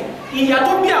lèsì ìyá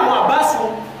tó bí àwọn àbáṣu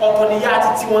ọ̀tọ̀ níyà àti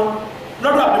tiwọn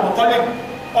lọ́dọ̀ Abdulmutalib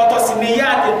ọ̀tọ̀ sì níyà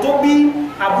àti tó bí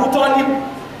Abutalib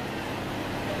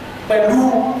pẹ̀lú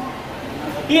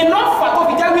iná fà tó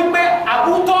fi jẹ́ wípé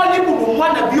Abutalib ló mú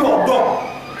ànàbí ọ̀dọ́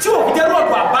tí ò fi jẹ́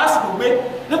lọ́dọ̀ àbáṣu ló gbé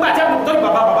nígbà tí Abutalib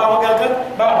bàbá wọn gángan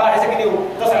bàbá rẹ̀ sẹ́kẹ́lẹ́ o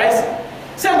tọ́sàláìsì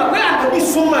sẹ́yìn pé ànàbí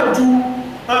súnmọ́ ju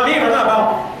àmì ìrànà àbáwọn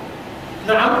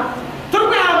náà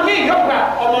torípé àmì ìyọ́gbà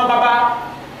ọmọ bàbá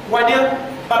wàdí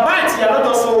bàbá àti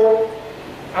ìyàlọ́jọ́ so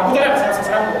àbújá àti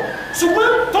àṣàṣàrà pọ̀ ṣùgbọ́n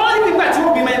tọ́lí nígbà tí ó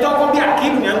bí mẹ́rin tọ́kọ́ bí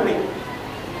àkílù ní à ń pè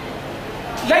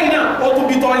lẹ́yìn náà ó tún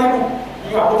bí tọ́líbù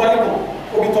yíò àbútọ́líbù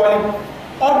ó bí tọ́líbù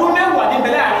ọdún mẹ́wàá ní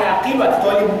bẹ̀lẹ́ àárín àkílù àti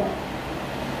tọ́líbù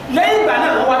lẹ́yìn ìgbà náà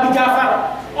wọ́n wá bí jáfàrù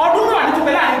ọdún mẹ́wàá ní tó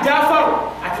bẹ̀lẹ́ àárín jáfàrù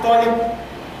àti tọ́líbù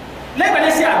lẹ́yìn ìgbà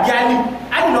náà sí àbí alì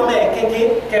alì lọ́mọ ẹ̀ kéke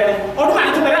kẹrin ọdún mẹ́wàá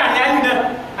ní tó bẹ̀lẹ́ àárín alì náà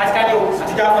àti káde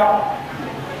àti jáfàrù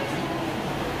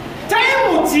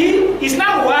táìmù tí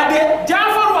Islam wá dé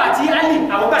Jáfàrù àti Ali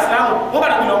àwọn bá Islamu wọ́n bá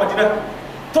nàbí lọ Mádínà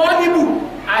Tọ́líbù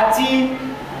àti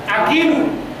Àkílù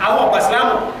àwọn ọgbà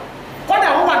Islamu kọ́dà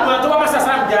wọ́n wà nínú tó bá bá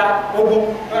Islam já ogun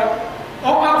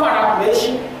ọkọ̀ akọ̀ ara kùrẹ́ ṣí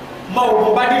ma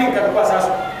ogun bá dírí nǹkan pípa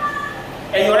sásù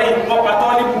ẹ̀yọ̀rẹ́ wọ́n pa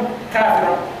Tọ́líbù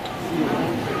káàfìrà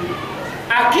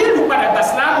Àkílù padà gbà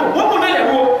Islamu wọ́n mú náà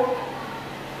lẹ́wọ́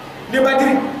ní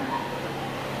Bádírì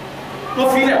wọ́n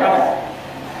fi ilẹ̀ padà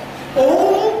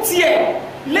òun tiẹ̀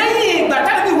lẹ́yìn ìgbà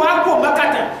tàbí wàá kó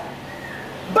Mákàtà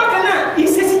bákan náà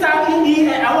iṣẹ́ síta ní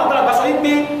àwọn àgbàlagbà sọ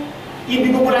wípé ibi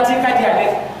gbogbo láti kájí alẹ́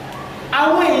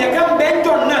àwọn èèyàn kan bẹ́ẹ̀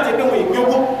jọ náà ti pé wọn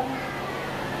ìgbógún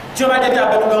tí wọ́n bá jẹ́ bí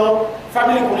abẹnugan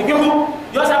fámìlì kò ní gbógún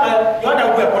yọ sábà yọ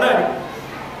dàgbù ẹ̀kọ́ náà ni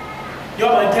yọ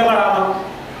máa jẹ́ mara wọn.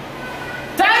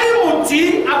 táìmù tí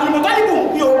Abdulmutalib ń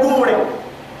pín ogún rẹ̀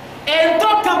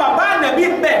ẹ̀ńtọ́ kan bàbá ànàbí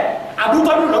bẹ́ẹ̀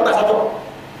Abutalibu lọ́gbà sọ́dọ̀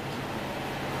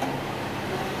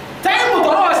táìmù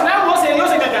tọ́lọ́ ìsìlámù ó ṣe yóò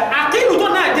ṣe gàgà àkílù tó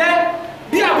náà jẹ́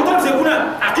bí àbútọ́ ti ṣe kú náà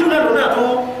àkílù náà lò náà tó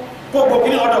kó gbòkí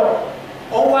ní ọ̀dọ̀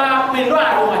ọwọ́ apinlọ́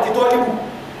àrùn àti Tọ́líbù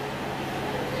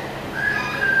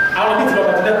àwọn bí tìlọ̀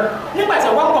bàtí náà nígbà tí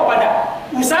wọ́n pọ̀ padà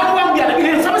ìsáàmù wa ń bí àdàbí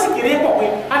lẹ́nu sábà sì kéré pọ̀ pé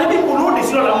àdàbí kò ló dé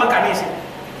sí lọ́la Mákà ní ìsìn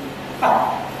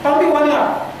àwọn bí wọ́n ní à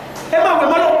ẹ máa wẹ̀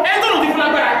mọ́lọ́ ẹ tó lò ti fún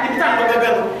agbára ibi tá à ń lọ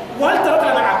gẹ́gẹ́ lọ wọ́n tẹ̀lé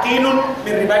kan àkílù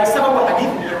mẹ́rin báyìí sábà wà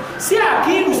àdìbò yẹn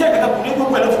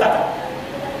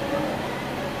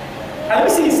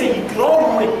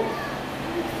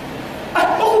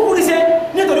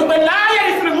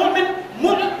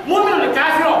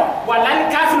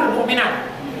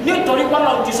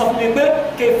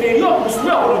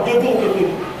àgbọ̀dọ̀ jogún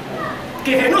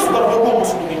kékeré ní oṣù gbọdọ̀ jogún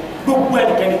mùsùlùmí gbogbo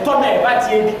ẹnikẹ́ni tọ́nà ẹ̀ bá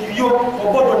ti di kiri yó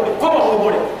ọgbọ́dọ̀ ní kọ́mọ̀ gbogbo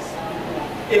rẹ̀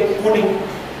èkó ni.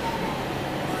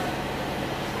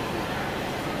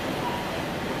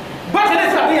 báyìí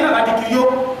lẹ́sìn àbíyẹn náà bá di kiri yó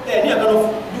ẹ̀ ní ẹ̀gbọ́n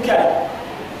dúkìá rẹ̀.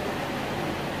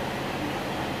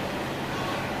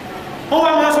 wọ́n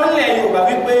wá máa sọ nílẹ̀ Yorùbá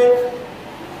wípé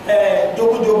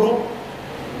jogúnjogún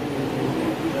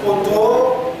kò tó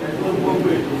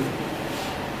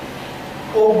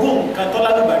ogún kan tọ́lá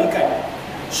ní bàríkà yìí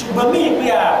ṣùgbọ́n mí ìpè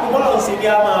àpébọ́lọ̀ ń ṣe bí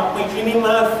a máa pín kí ní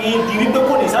máa fi di wípé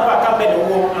kò ní sábà kábẹ̀lẹ̀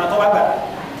owó àtọ́wà gbà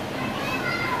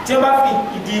tí wọ́n bá fi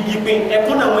ìdí igi pé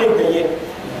ẹkún náà wọ́n ègbè yẹ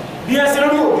bí ẹ ṣe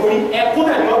lórí òdòrí ẹkún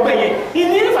náà lọ́ gbẹ̀yẹ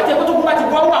ìní ìfàtẹ́ tó kún bá ti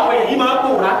bọ́ wọ àwọn èyí máa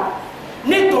pòórá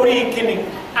nítorí kíni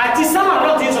àti sáwọn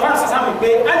náà ti sọ fún àṣàṣàmì pé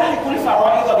a ní ìkúlì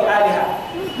fàwọn ìtọ́bi àlehà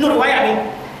lórí wáyà ni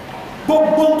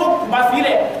gbogbo tó bá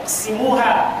filẹ̀ simuha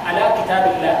ala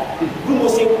kitabillah bí mo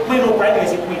ṣe pinnu kúrẹ́ ní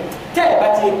ẹ̀sìn pin tẹ́ ẹ̀ bá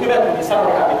ti pé bẹ́ẹ̀ kò ní sábà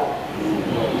kàbẹ̀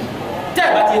tẹ́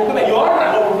ẹ̀ bá ti pé bẹ́ẹ̀ yọ ọ́rọ̀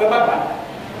àlọ́ òfin bá bà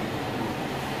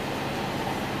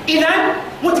ìlà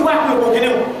mo ti wá pé òkè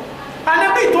nínú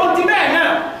anábì tó ti bẹ́ẹ̀ náà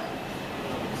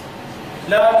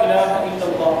la ilaha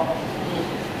illallah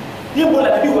níbo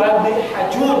làbí wàá gbé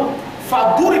àjùmọ̀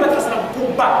fàdúrì bẹ́ẹ̀ tẹ̀sán kó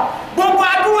bá gbogbo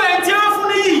àdúrà ẹ̀ tí wọ́n fún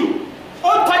níyì ó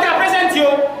kọjá pẹ́sẹ̀ntì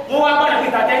o wọ́n wá gbọ́dọ̀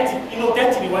níta tẹ́ǹtì inú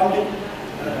tẹ́ǹtì ni wọ́n ń lé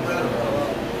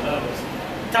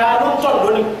ta ló ń tọ̀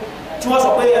lónìí tí wọ́n sọ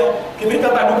pé kìbìrì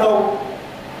kan gbàdúgbà o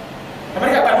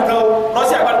Amẹ́ríkà gbàdúgbà o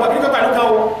Rọ́ṣíà gbàdúgbà kìbìrì kan gbàdúgbà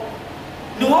o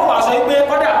ni wọ́n wà sọ pé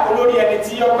kọ́dà olórí ẹni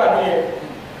tí ó gbàdú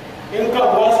yẹn nǹkan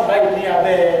wọ́n sùn báyìí ní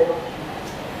abẹ́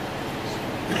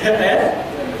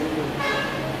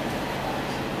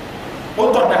ó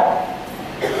tọ̀ dá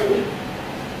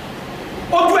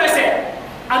ojú ẹsẹ̀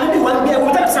anabi wa gbé ewu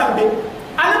tẹ́lẹ̀ sàmbé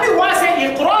anabi wa ṣe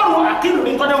ìkọrọ̀rù àkìlù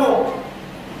ní tọ́dẹ̀wò ó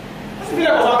sì fi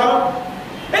ẹ̀kọ́ sọ́kàn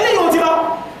eléyìí ò ti lọ.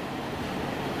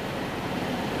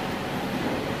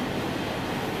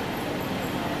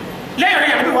 lẹ́yìn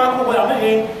rẹ̀ anabi wa gbogbo àwọn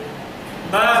ènìyàn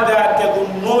máa ga tẹ̀gùn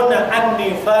nọ́ọ̀nà àní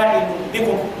fáìlù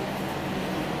bíkùn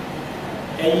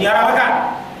ẹ̀yìn ara wákà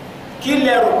kí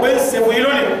lẹ́rù pé ṣèwò yìí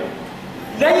lónìí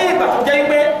lẹ́yìn ìgbà tó jẹ́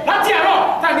pé láti àárọ̀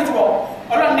táàbí ti wọ̀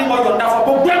ọlọ́run ní mo yọ̀ǹda fún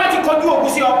gbogbo ẹ bá ti kọjú òkú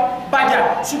sí ọ bàjá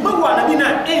ṣùgbọ́n wo ànábì náà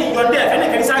èyí yọ̀ǹda ẹ̀ fẹ́ẹ́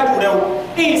kẹ́rin ṣáájú rẹ o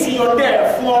èyí sì yọ̀ǹda ẹ̀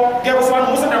fún ọ gẹ́gẹ́ sọ́wọ́n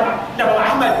musa dàbọ̀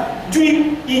ahmed ju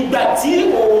ìgbà tí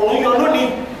òòrùn yọ lónìí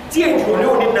tí èdè òní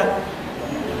òní na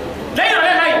lẹ́yìn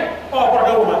ọ̀rẹ́ láyìn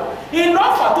ọ̀pọ̀lọpọ̀ wò ma iná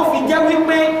ọ̀fà tó fi jẹ́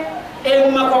wípé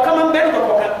èèmọ̀ kọ̀ọ̀kan máa ń bẹ́ẹ̀ nígbà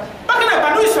kọ̀ọ̀kan bákan náà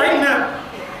bàánú Ísírẹ́lì náà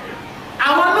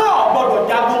àwọn náà gbọ́dọ̀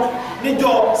jagun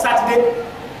níjọ́ sátidé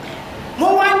mo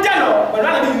wá ń jà lọ pẹ̀lú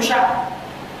ànábì Yúṣà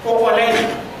okòlẹ́yìn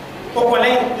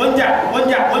wọ́n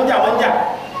jà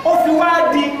ó fi wá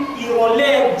di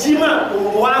ìrọ̀lẹ́ jímà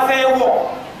òun wá fẹ́ wọ̀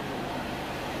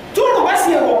tó rò bá sì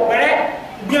ẹ̀wọ̀ pẹ̀rẹ́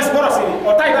bí ẹ̀sìn bọ́rọ̀ sí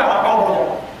ọ̀tá ìbá àmà pàwọn ọ̀rọ̀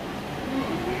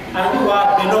àbí wa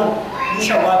bẹ̀lọ́n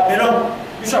Yúṣà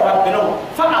wa bẹ̀lọ́n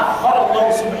fa àkọ́rọ̀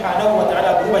lọ́wọ́ subhanahu wa ta'ala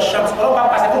bí wọ́n ṣàmùsùn ọlọ́wọ́ bá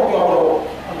pàṣẹ fún ọ̀rọ̀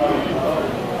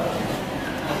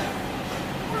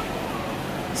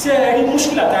sí ẹ̀rí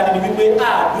mùsùlùmí àtàrí wípé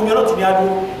àdúmẹ́rọ̀ ti ní adó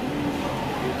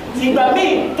ìgbà míì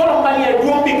tọ́lọ̀ ń bá ní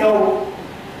ẹ̀dúró ń bì kan o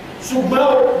ṣùgbọ́n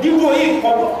dídúró yìí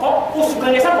oṣù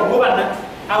kan yẹn sábà gbọ́bà náà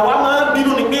àwa máa ń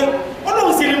bínú ni pé ó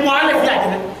lóun sì ní mọ́ alẹ́ fi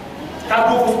àjẹ́ ká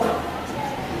gbó oṣù kan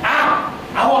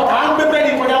àwọn ọ̀tá ń gbé bẹ́ẹ̀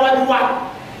ní kọjá wájú wa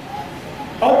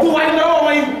ọkùn wa ní lọ́wọ́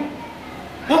wọn yìí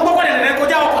wọ́n gbọ́ pọ̀ nẹ̀nẹ̀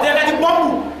kọjá ọkọ̀ tẹ́ ká ti bọ́ọ̀mù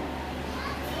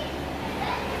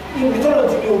ibi tọ́lọ̀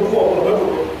ti ní ojú ọ̀pọ̀ lọ́dọ̀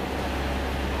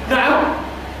náà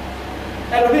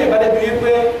ẹlòmíì bá débi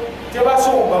wípé tí ó bá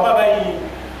sọ̀rọ̀ bàbá báyìí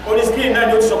orí screen náà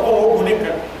ni ó ti sọ̀kọ́ wọn ogun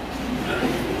nìkan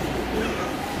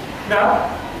náà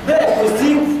bẹ́ẹ̀ kò sí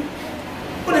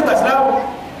ó lè gbàsíláwò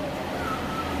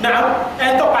náà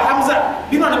ẹ̀ńtọ́ pa Hamza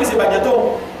bínú àná bí ṣe bàjẹ́ tó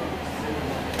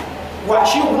wà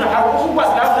sí òun náà ó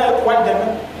gbàsíláwò náà kó wá jẹ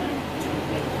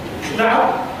náà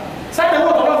sáyẹn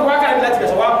wọ́n tọ́lọ́ fi wá káàdì láti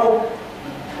bẹ̀sẹ̀ wá kó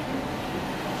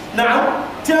náà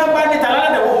tí wọ́n bá ní tàlálà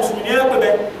náà wọ́n mùsùlùmí ní ẹgbẹ́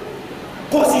bẹ́ẹ̀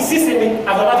kò sì sísè mi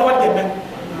àgbàbá tó wá jẹ bẹ́ẹ̀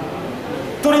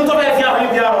torí tó fẹ́ fi àwọn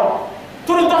ibi àrọ̀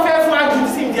torí tó fẹ́ fún àjù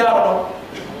sí ibi àrọ̀ lọ.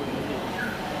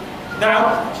 Náà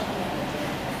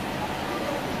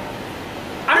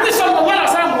àbí sọ̀rọ̀ wọ́n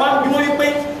lásán àwọn àbí wọ́n wípé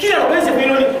kí lè rọ̀bẹ́ ìṣẹ̀fẹ́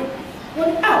lónìí wọ́n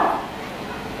ní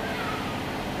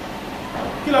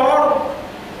kí lè wọ́rọ̀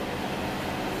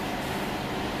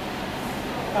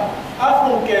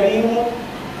afun kẹrìmù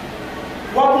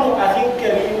wọ́pùn àti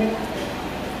kẹrìmù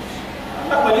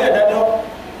lápẹ̀lẹ́ ẹ̀dájọ́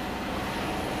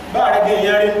bá rẹ̀ gẹ̀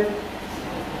yẹrí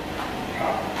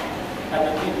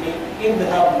àdàkì ní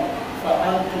ìdàbù fa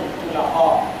antum tulaqa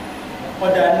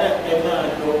ọ̀dà náà ẹ̀ máa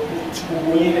lọ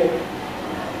gbogbo yín lẹ̀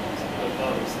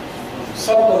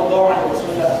sallallahu alaihi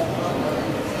wasallam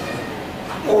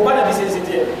o bana bi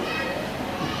sensitive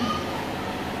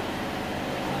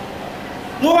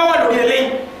mo ba wa lórí eléyìí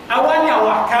awani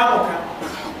àwọn akamu kan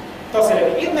tó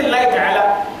ṣẹlẹ̀ ibn Allah ta'ala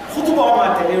khutuba wa ma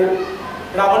tẹ̀lé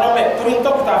ramona me torí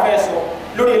tó ta fẹ́ sọ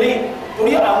lórí eléyìí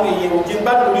torí àwọn èyàn o jin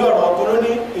ba lórí ọ̀rọ̀ tó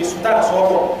lóní èṣù ta sọ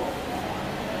bo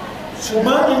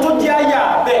ṣùgbọ́n in tó jẹ́ aya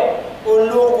be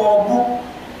olóko bu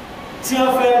tí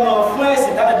wọ́n fẹ́ mọ̀ fún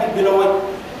ẹ̀sìn ta bí gbé lọ́wọ́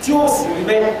tí ó sì rí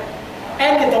bẹ́ẹ̀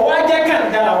ẹni tó wá jẹ́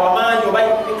kàndàlà wà máa yọ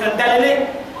báyìí kàndàlélé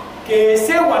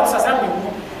kèése wà ní sàsá mi wú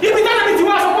ibi táwọn ibi tí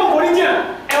wọ́n aṣọ pọ̀ mórí jìnà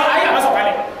ẹwà ayé àbásọ̀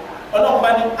kalẹ̀ ọlọ́run bá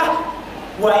ní à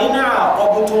wà iná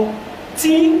ọ̀bùtún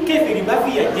tí kèfèrí bá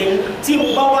fìyà jẹ tí ń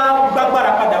bá wá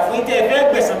gbágbára padà fún ìtẹ́ ẹ̀fẹ́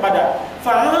gbẹ̀sán padà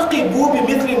fàánkì bú bí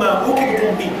mítírì máa ó kì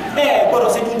tuntun bí ẹ gbọ́dọ̀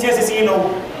sí tún jẹ́ sí lọ́wọ́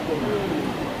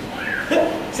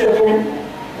ṣe tó wí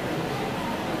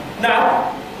náà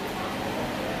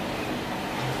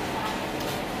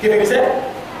kìrìkìsẹ́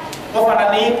wọ́n fara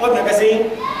ní ọdún ẹ̀kẹ́sẹ́ yìí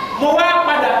mo wá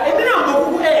padà ẹbí náà mo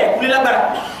kúkú kúlé lágbára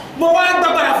mo wá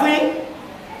gbàgbára fún yín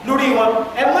lórí wọn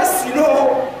ẹ má sí ló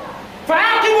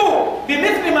fàákìwò bí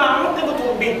mẹ́tìrì máa ń tẹ́kọ̀ tó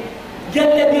ń gbé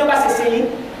gẹ́lẹ́ bí wọ́n bá ṣe ṣe yìí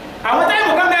àwọn táyà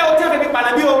mọ̀ká mẹ́ o tí wọ́n fi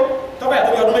pàdà bí o tọ́pẹ́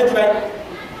àtọ́bí ọdún méjì báyìí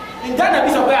ìjà nàbí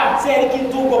sọ pé à ṣe é kí n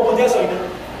tó gbọ́ bọ́ tẹ́sọ̀ yìí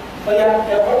ọ̀yà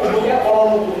ẹ̀kọ́ òun ẹ̀kọ́ ọ̀run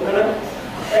òun kan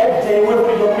ẹ̀ jẹ́ ìwé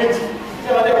fún ìjọ méjì tí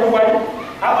wọ́n tẹ́ fún wáyé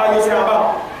á máa yọ sí àbá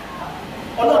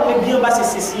ọlọ́run ní bí wọ́n bá ṣe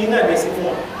ṣe sí náà lè ṣe fún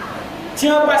wọn tí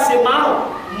wọ́n bá ṣe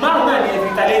márùn náà ní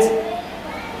ẹ̀fìtàlẹ́sì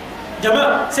jama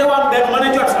ṣé wàá bẹ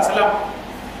mọ́nẹ́jọ́ àṣàṣàlá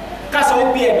káṣọ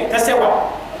wípé ẹ̀mí kẹsẹ̀ wa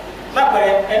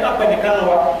lápẹ̀rẹ̀ ẹ̀ náà pẹ̀ nìkan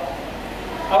wa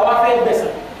àwọn afẹ́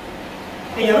gbẹ̀sán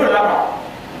èèyàn ló lápá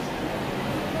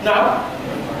náà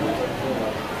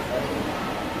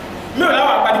mi ò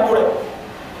láwọn àpàdébò rẹ̀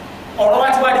ọ̀rọ̀ wa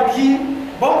ti wá di kí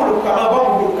bọ́ǹbù lòkù àmọ́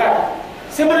bọ́ǹbù lòkù káàkiri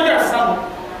ṣé mọ́nẹ́jọ́ àṣàṣàlá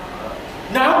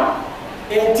náà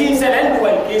ètí ìṣẹ̀lẹ̀ ń wà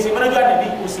kéèsì mọ́nàjọ́ àdàbí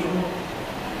òṣèlú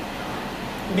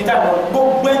ibi tá a lọ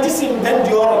gbogbo ẹtí sì ń bẹ́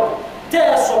di ọ̀rọ̀ tẹ́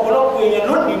ẹ sọ ọ̀pọ̀lọpọ̀ èèyàn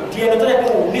lónìí di ẹni tó jẹ́ pé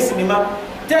òun ní sinimá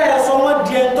tẹ́ ẹ sọ wọn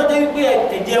di ẹni tó jẹ́ wípé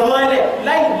ẹ̀jẹ̀ wọn lẹ̀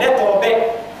láì lẹ́tọ̀ ọbẹ̀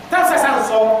táṣàṣà ń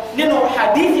sọ nínú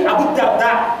hadithi Abu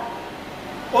Darda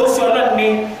ó sì ọlọ́run ní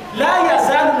la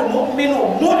yazalu mu'minu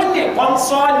mu'niqan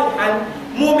salihan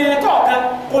mu'mini kọ̀ọ̀kan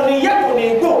kò ní yẹ kò ní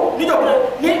gbò níjọba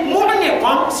ní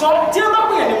mu'niqan sọ tí wọ́n bá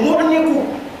pè é ní mu'niqu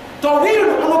tọ̀wíìrì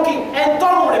olókè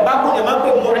ẹ̀tọ́rùn rẹ̀ bá gbọ́n ẹ̀ máa ń pè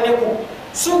mọ́ ẹnẹ́kù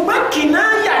ṣùgbọ́n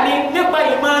kìnnáyà ni nípa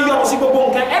ìmọ̀ yọrùn sí gbogbo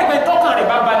nǹkan ẹgbẹ́ tọ́kàn rẹ̀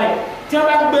bá balẹ̀ tí wọ́n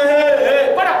bá ń gbé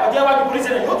padà kọjá wájú polisi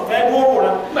rẹ̀ yóò tún fẹ́ dúró wò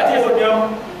rán nígbà tí èso ní ọmọ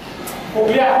kò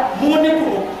gbé à mú nípò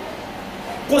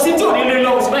kò sí tí ò ní lè lọ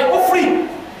òsì báyìí ó firi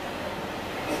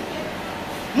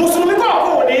mùsùlùmí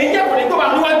kọ̀ọ̀kan ò ní yẹ kò ní gbọ́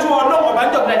níwájú ọlọ́wọ́ bá ń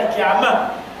jọ̀gbọ́n ní kìámà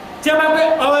tí wọ́n bá gbé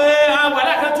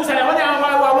wàhálà kan tún ṣẹlẹ̀ wọ́n ní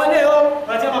àwọn ilé o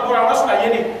àti àwọn ọmọ àwọn sùn àyè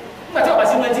ni nígbà tí ọba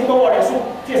sí wọn ti gbọ́wọ́ rẹ̀ sùn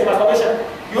tí èsì masturbation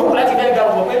yóò wù láti fẹ́ ga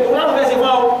ọ̀pọ̀ pé òun láwọn fẹ́ ṣe fún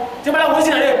ọ tí wọ́n bá wọ́n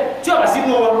sí rẹ̀ tí ọba sí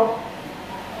mú wọn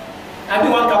àbí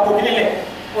wọn kà kò nílẹ̀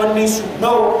wọn ní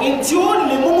ṣùgbọ́n o in tí ó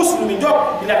lè mú mùsùlùmí jọ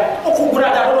ìlà ó kú gbúra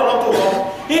dáa lọ́wọ́ lọ́tọ̀ wọn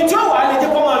in tí ó wà á lè jẹ́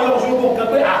kọ́ máa yọ mùsùlùmí nǹkan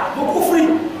pé à mo kú firi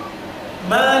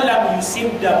máa lam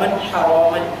yusuf daman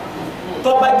haraman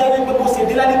tọ́ba jẹ́ wípé bó ṣe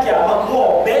dílá ní kí àwọn mú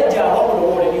ọ̀bẹ́ jẹ́ àwọn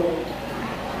ọmọlọ́wọ́ rẹ̀ ní o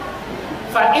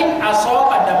fa in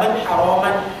asaba daman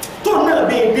haraman tó náà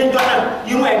bẹ ẹgbẹ́ jọ náà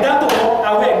irun ẹ̀dá tó wọ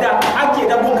àwọn ẹ̀dá ájì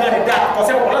ẹ̀dá gbọ̀ngàn ẹ̀dá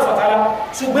kọ̀sẹ́ kọ̀ lọ́sọ̀tara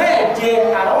ṣùgbọ́n ẹ̀jẹ̀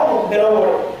àrà ọ̀nà bẹ̀rẹ̀ wọ̀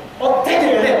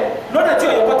ọ̀tẹ́jẹ̀ rẹ̀ lọ́nà tí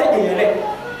ọ̀yọ́ kọ́tẹ́jẹ̀ rẹ̀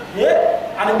yé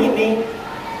ànábì ní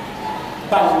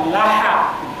balaha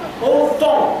ó ń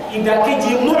tọ̀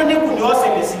ìdàkejì múlẹ́nìkù ni ó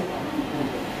ṣẹlẹ̀ sí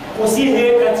kò sí ihe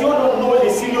kan tí ó lọ nù lè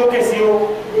sí lókè sí o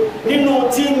nínú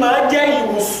tí máa jẹ́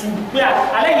ìwòsù pé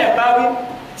alẹ́ ilẹ̀ bá wí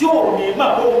tí ò ní má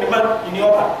kó ní má ìní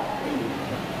ọ̀bà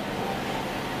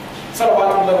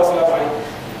sallallahu alaihi wasallam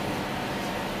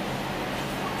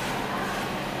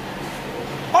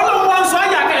ọlọ́run wá ń sọ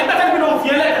ayé àkàlẹ̀ nígbà tẹ́lẹ̀ bí lọ́n fi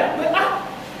ẹlẹ́dà pé ah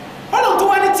ọlọ́run tó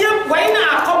wá ní tí wáyé náà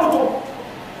àkọ́bùtò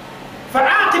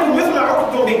fàákìbù mẹ́fìlá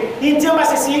ọkùtò mi ní tí wọ́n bá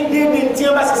ṣe sí déédé tí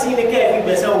wọ́n bá ṣe sí ní kẹ́ẹ̀fì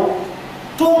gbẹ̀sẹ̀ o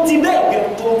tó ń ti bẹ́ẹ̀ gẹ̀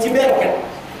tó ń ti bẹ́ẹ̀ gẹ̀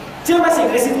tí wọ́n bá ṣe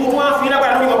ìrẹsì tó wọ́n fi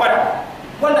lágbára lórí wọn padà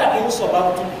wọ́n dà kí ń sọ bá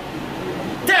tó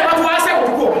tẹ́ ẹ̀ bá tó wá sẹ́kù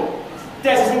tó kò mí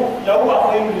tẹ́ ẹ̀ sì sún lọ́wọ́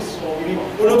àwọn èèyàn sọ̀rọ̀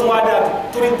olótó wá dáa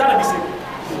torí tánàbí ṣe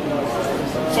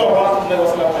sọ̀rọ̀ wá tó lẹ́wọ́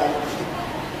sílẹ̀ wáyé.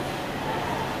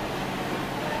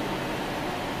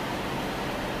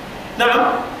 Náà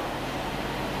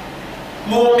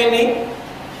mọ̀mìnì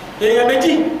èèyàn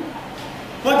méjì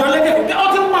wọ́n jọ lẹ́kẹ̀ẹ́ pé ọ́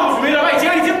ti ń pa mùsùlùmí lọ báyìí tí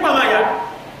wọ́n ti ń pa máa yá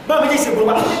bá méjì ṣe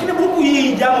gbogbo àwọn kíni burúkú yìí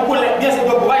ìjà àmọ́kó lẹ̀ bí ẹsẹ̀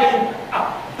gbogbo báyìí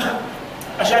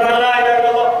ashhadu an la ilaha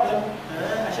illallah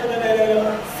ashhadu an la ilaha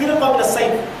illallah fírẹ́pà mi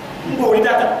sẹ́yìn ń gbò orí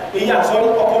dáta èyí àsọ̀rí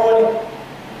ọkọ̀ wọlé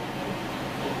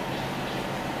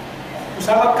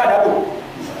Usama kàdàbò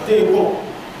ego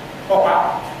ọ̀pá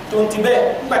tó ń ti bẹ́ẹ̀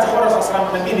nígbà tí kọ́rọ̀ sàṣàràm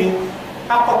nàbí ni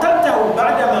akọ̀tàntà ò bá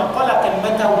dàmà kọ́lá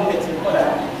kẹlẹ́mẹ́ta ò lè ti kọ́lá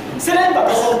sílẹ̀ ìgbà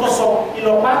tó sọ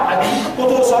ìlọ́pàá àbí kó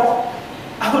tó sọ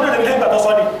àwọn náà nílẹ̀ ìgbà tó sọ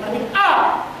ni àbí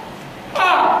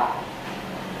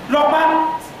lọ́pàá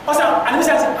ọ̀sán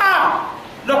àníbísà ti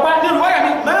lọ́pàá ní olùwáyà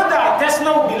ni mẹ́ta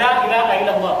tẹ́sánà bìlá ìlà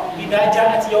àìlàmọ́ ìdájá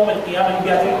àti yawmal qiyamah níbi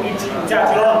àti ìtì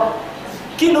àti rọrùn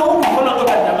kí ló wù fọ́nà tó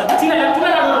gbàdì àmà tí náà tó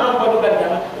náà lọ́nà tó gbàdì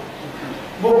àmà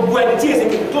gbogbo ẹni tí èsì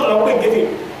kìí tó lọ pé gẹ́gẹ́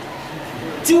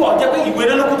tí wọ́n jẹ́ pé ìwé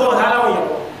náà lókùtọ̀ ọ̀hán aláwọ̀ yẹn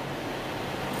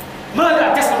mẹ́ta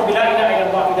tẹ́sánà bìlá ìlà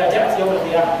àìlàmọ́ ìdájá àti yawmal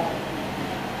qiyamah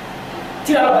tí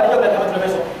náà lọ́bàdì yawmal qiyamah tó lọ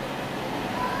fẹ́ sọ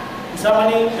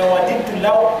zamani lawadintu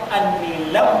law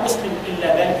anni lam muslim illa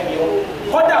dhalika al-yawm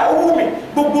kódà owó mi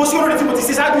gbogbo sí olórí tí mo ti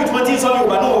ṣe ṣáájú ìtumọ̀ tí ń sọ ní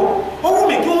yorùbá náà owó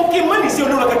mi kí n má ní sí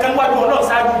olórí kankan wájú ọlọ́run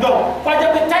ṣáájú dán kọjá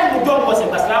pé táìmù dán wọ̀ sí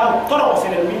gbàsílámù tọ́nà wọ̀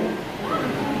sílẹ̀ lórí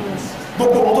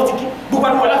gbogbo ohun tó ti kí gbogbo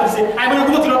àdúgbò láti ṣe àìmọye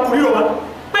tó ti lọ kúrò wọn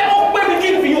pé ó pé mi kí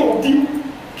n fi yóò di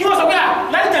kí wọ́n sọ pé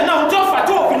láìjẹ náà tó fà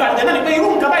tó òfin lọ àjẹ náà ni pé irú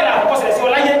nǹkan báyìí làwọn kọ́sẹ̀ sí ọ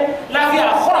láyé láfi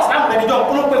àkọ́rọ̀ sílámù mẹ́ni dán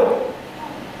olóògbé o.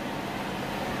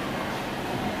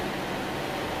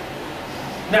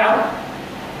 نعم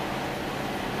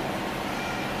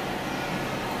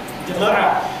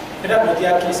جماعة كده بدي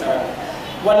أكيد سارة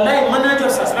والله منهج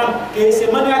الإسلام كيس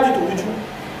منهج توجو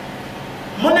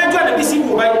منهج أنا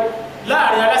بيسيبه باي لا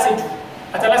أنا لا سيجو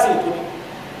أتلا سيجوني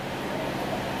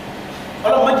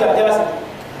ولا ما جاء جلا سيجو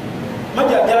ما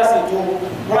جاء جلا سيجو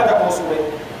ولا تكون سوري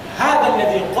هذا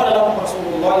الذي قال لهم رسول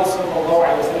الله صلى الله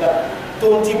عليه وسلم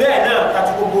تونتبنا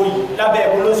كتبوي لا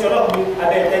بيقولون سيرهم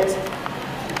أبيت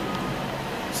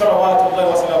salawatu Allahi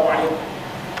wa salamu alayhi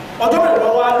ọjọ́ bẹ̀rẹ̀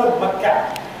lọ́wọ́ ló Makkah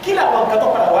kí làwọn nǹkan tó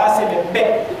padà wá ṣẹlẹ̀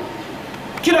bẹ́ẹ̀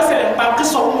kí ló ṣẹlẹ̀ pa kí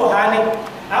sọ̀rọ̀ mọ̀ hání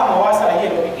àwọn wá sàlàyé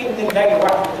lọ ní ìdí ìdáyé wà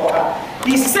tó ha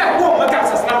ìṣiṣẹ́ kó Makkah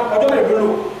sàṣàlá ọjọ́ bẹ̀rẹ̀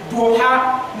lọ́lọ́ duha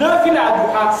náfìlà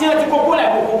duha sí ẹ ti kókó lẹ̀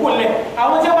kókó lẹ̀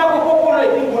àwọn tí wọ́n bá kókó lẹ̀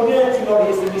ní ìbò ní ẹ̀ ti lọ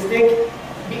rẹ̀ ṣe mistake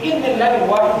bí ìdí ìdáyé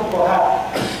wà tó ha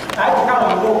àti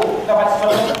káwọn lò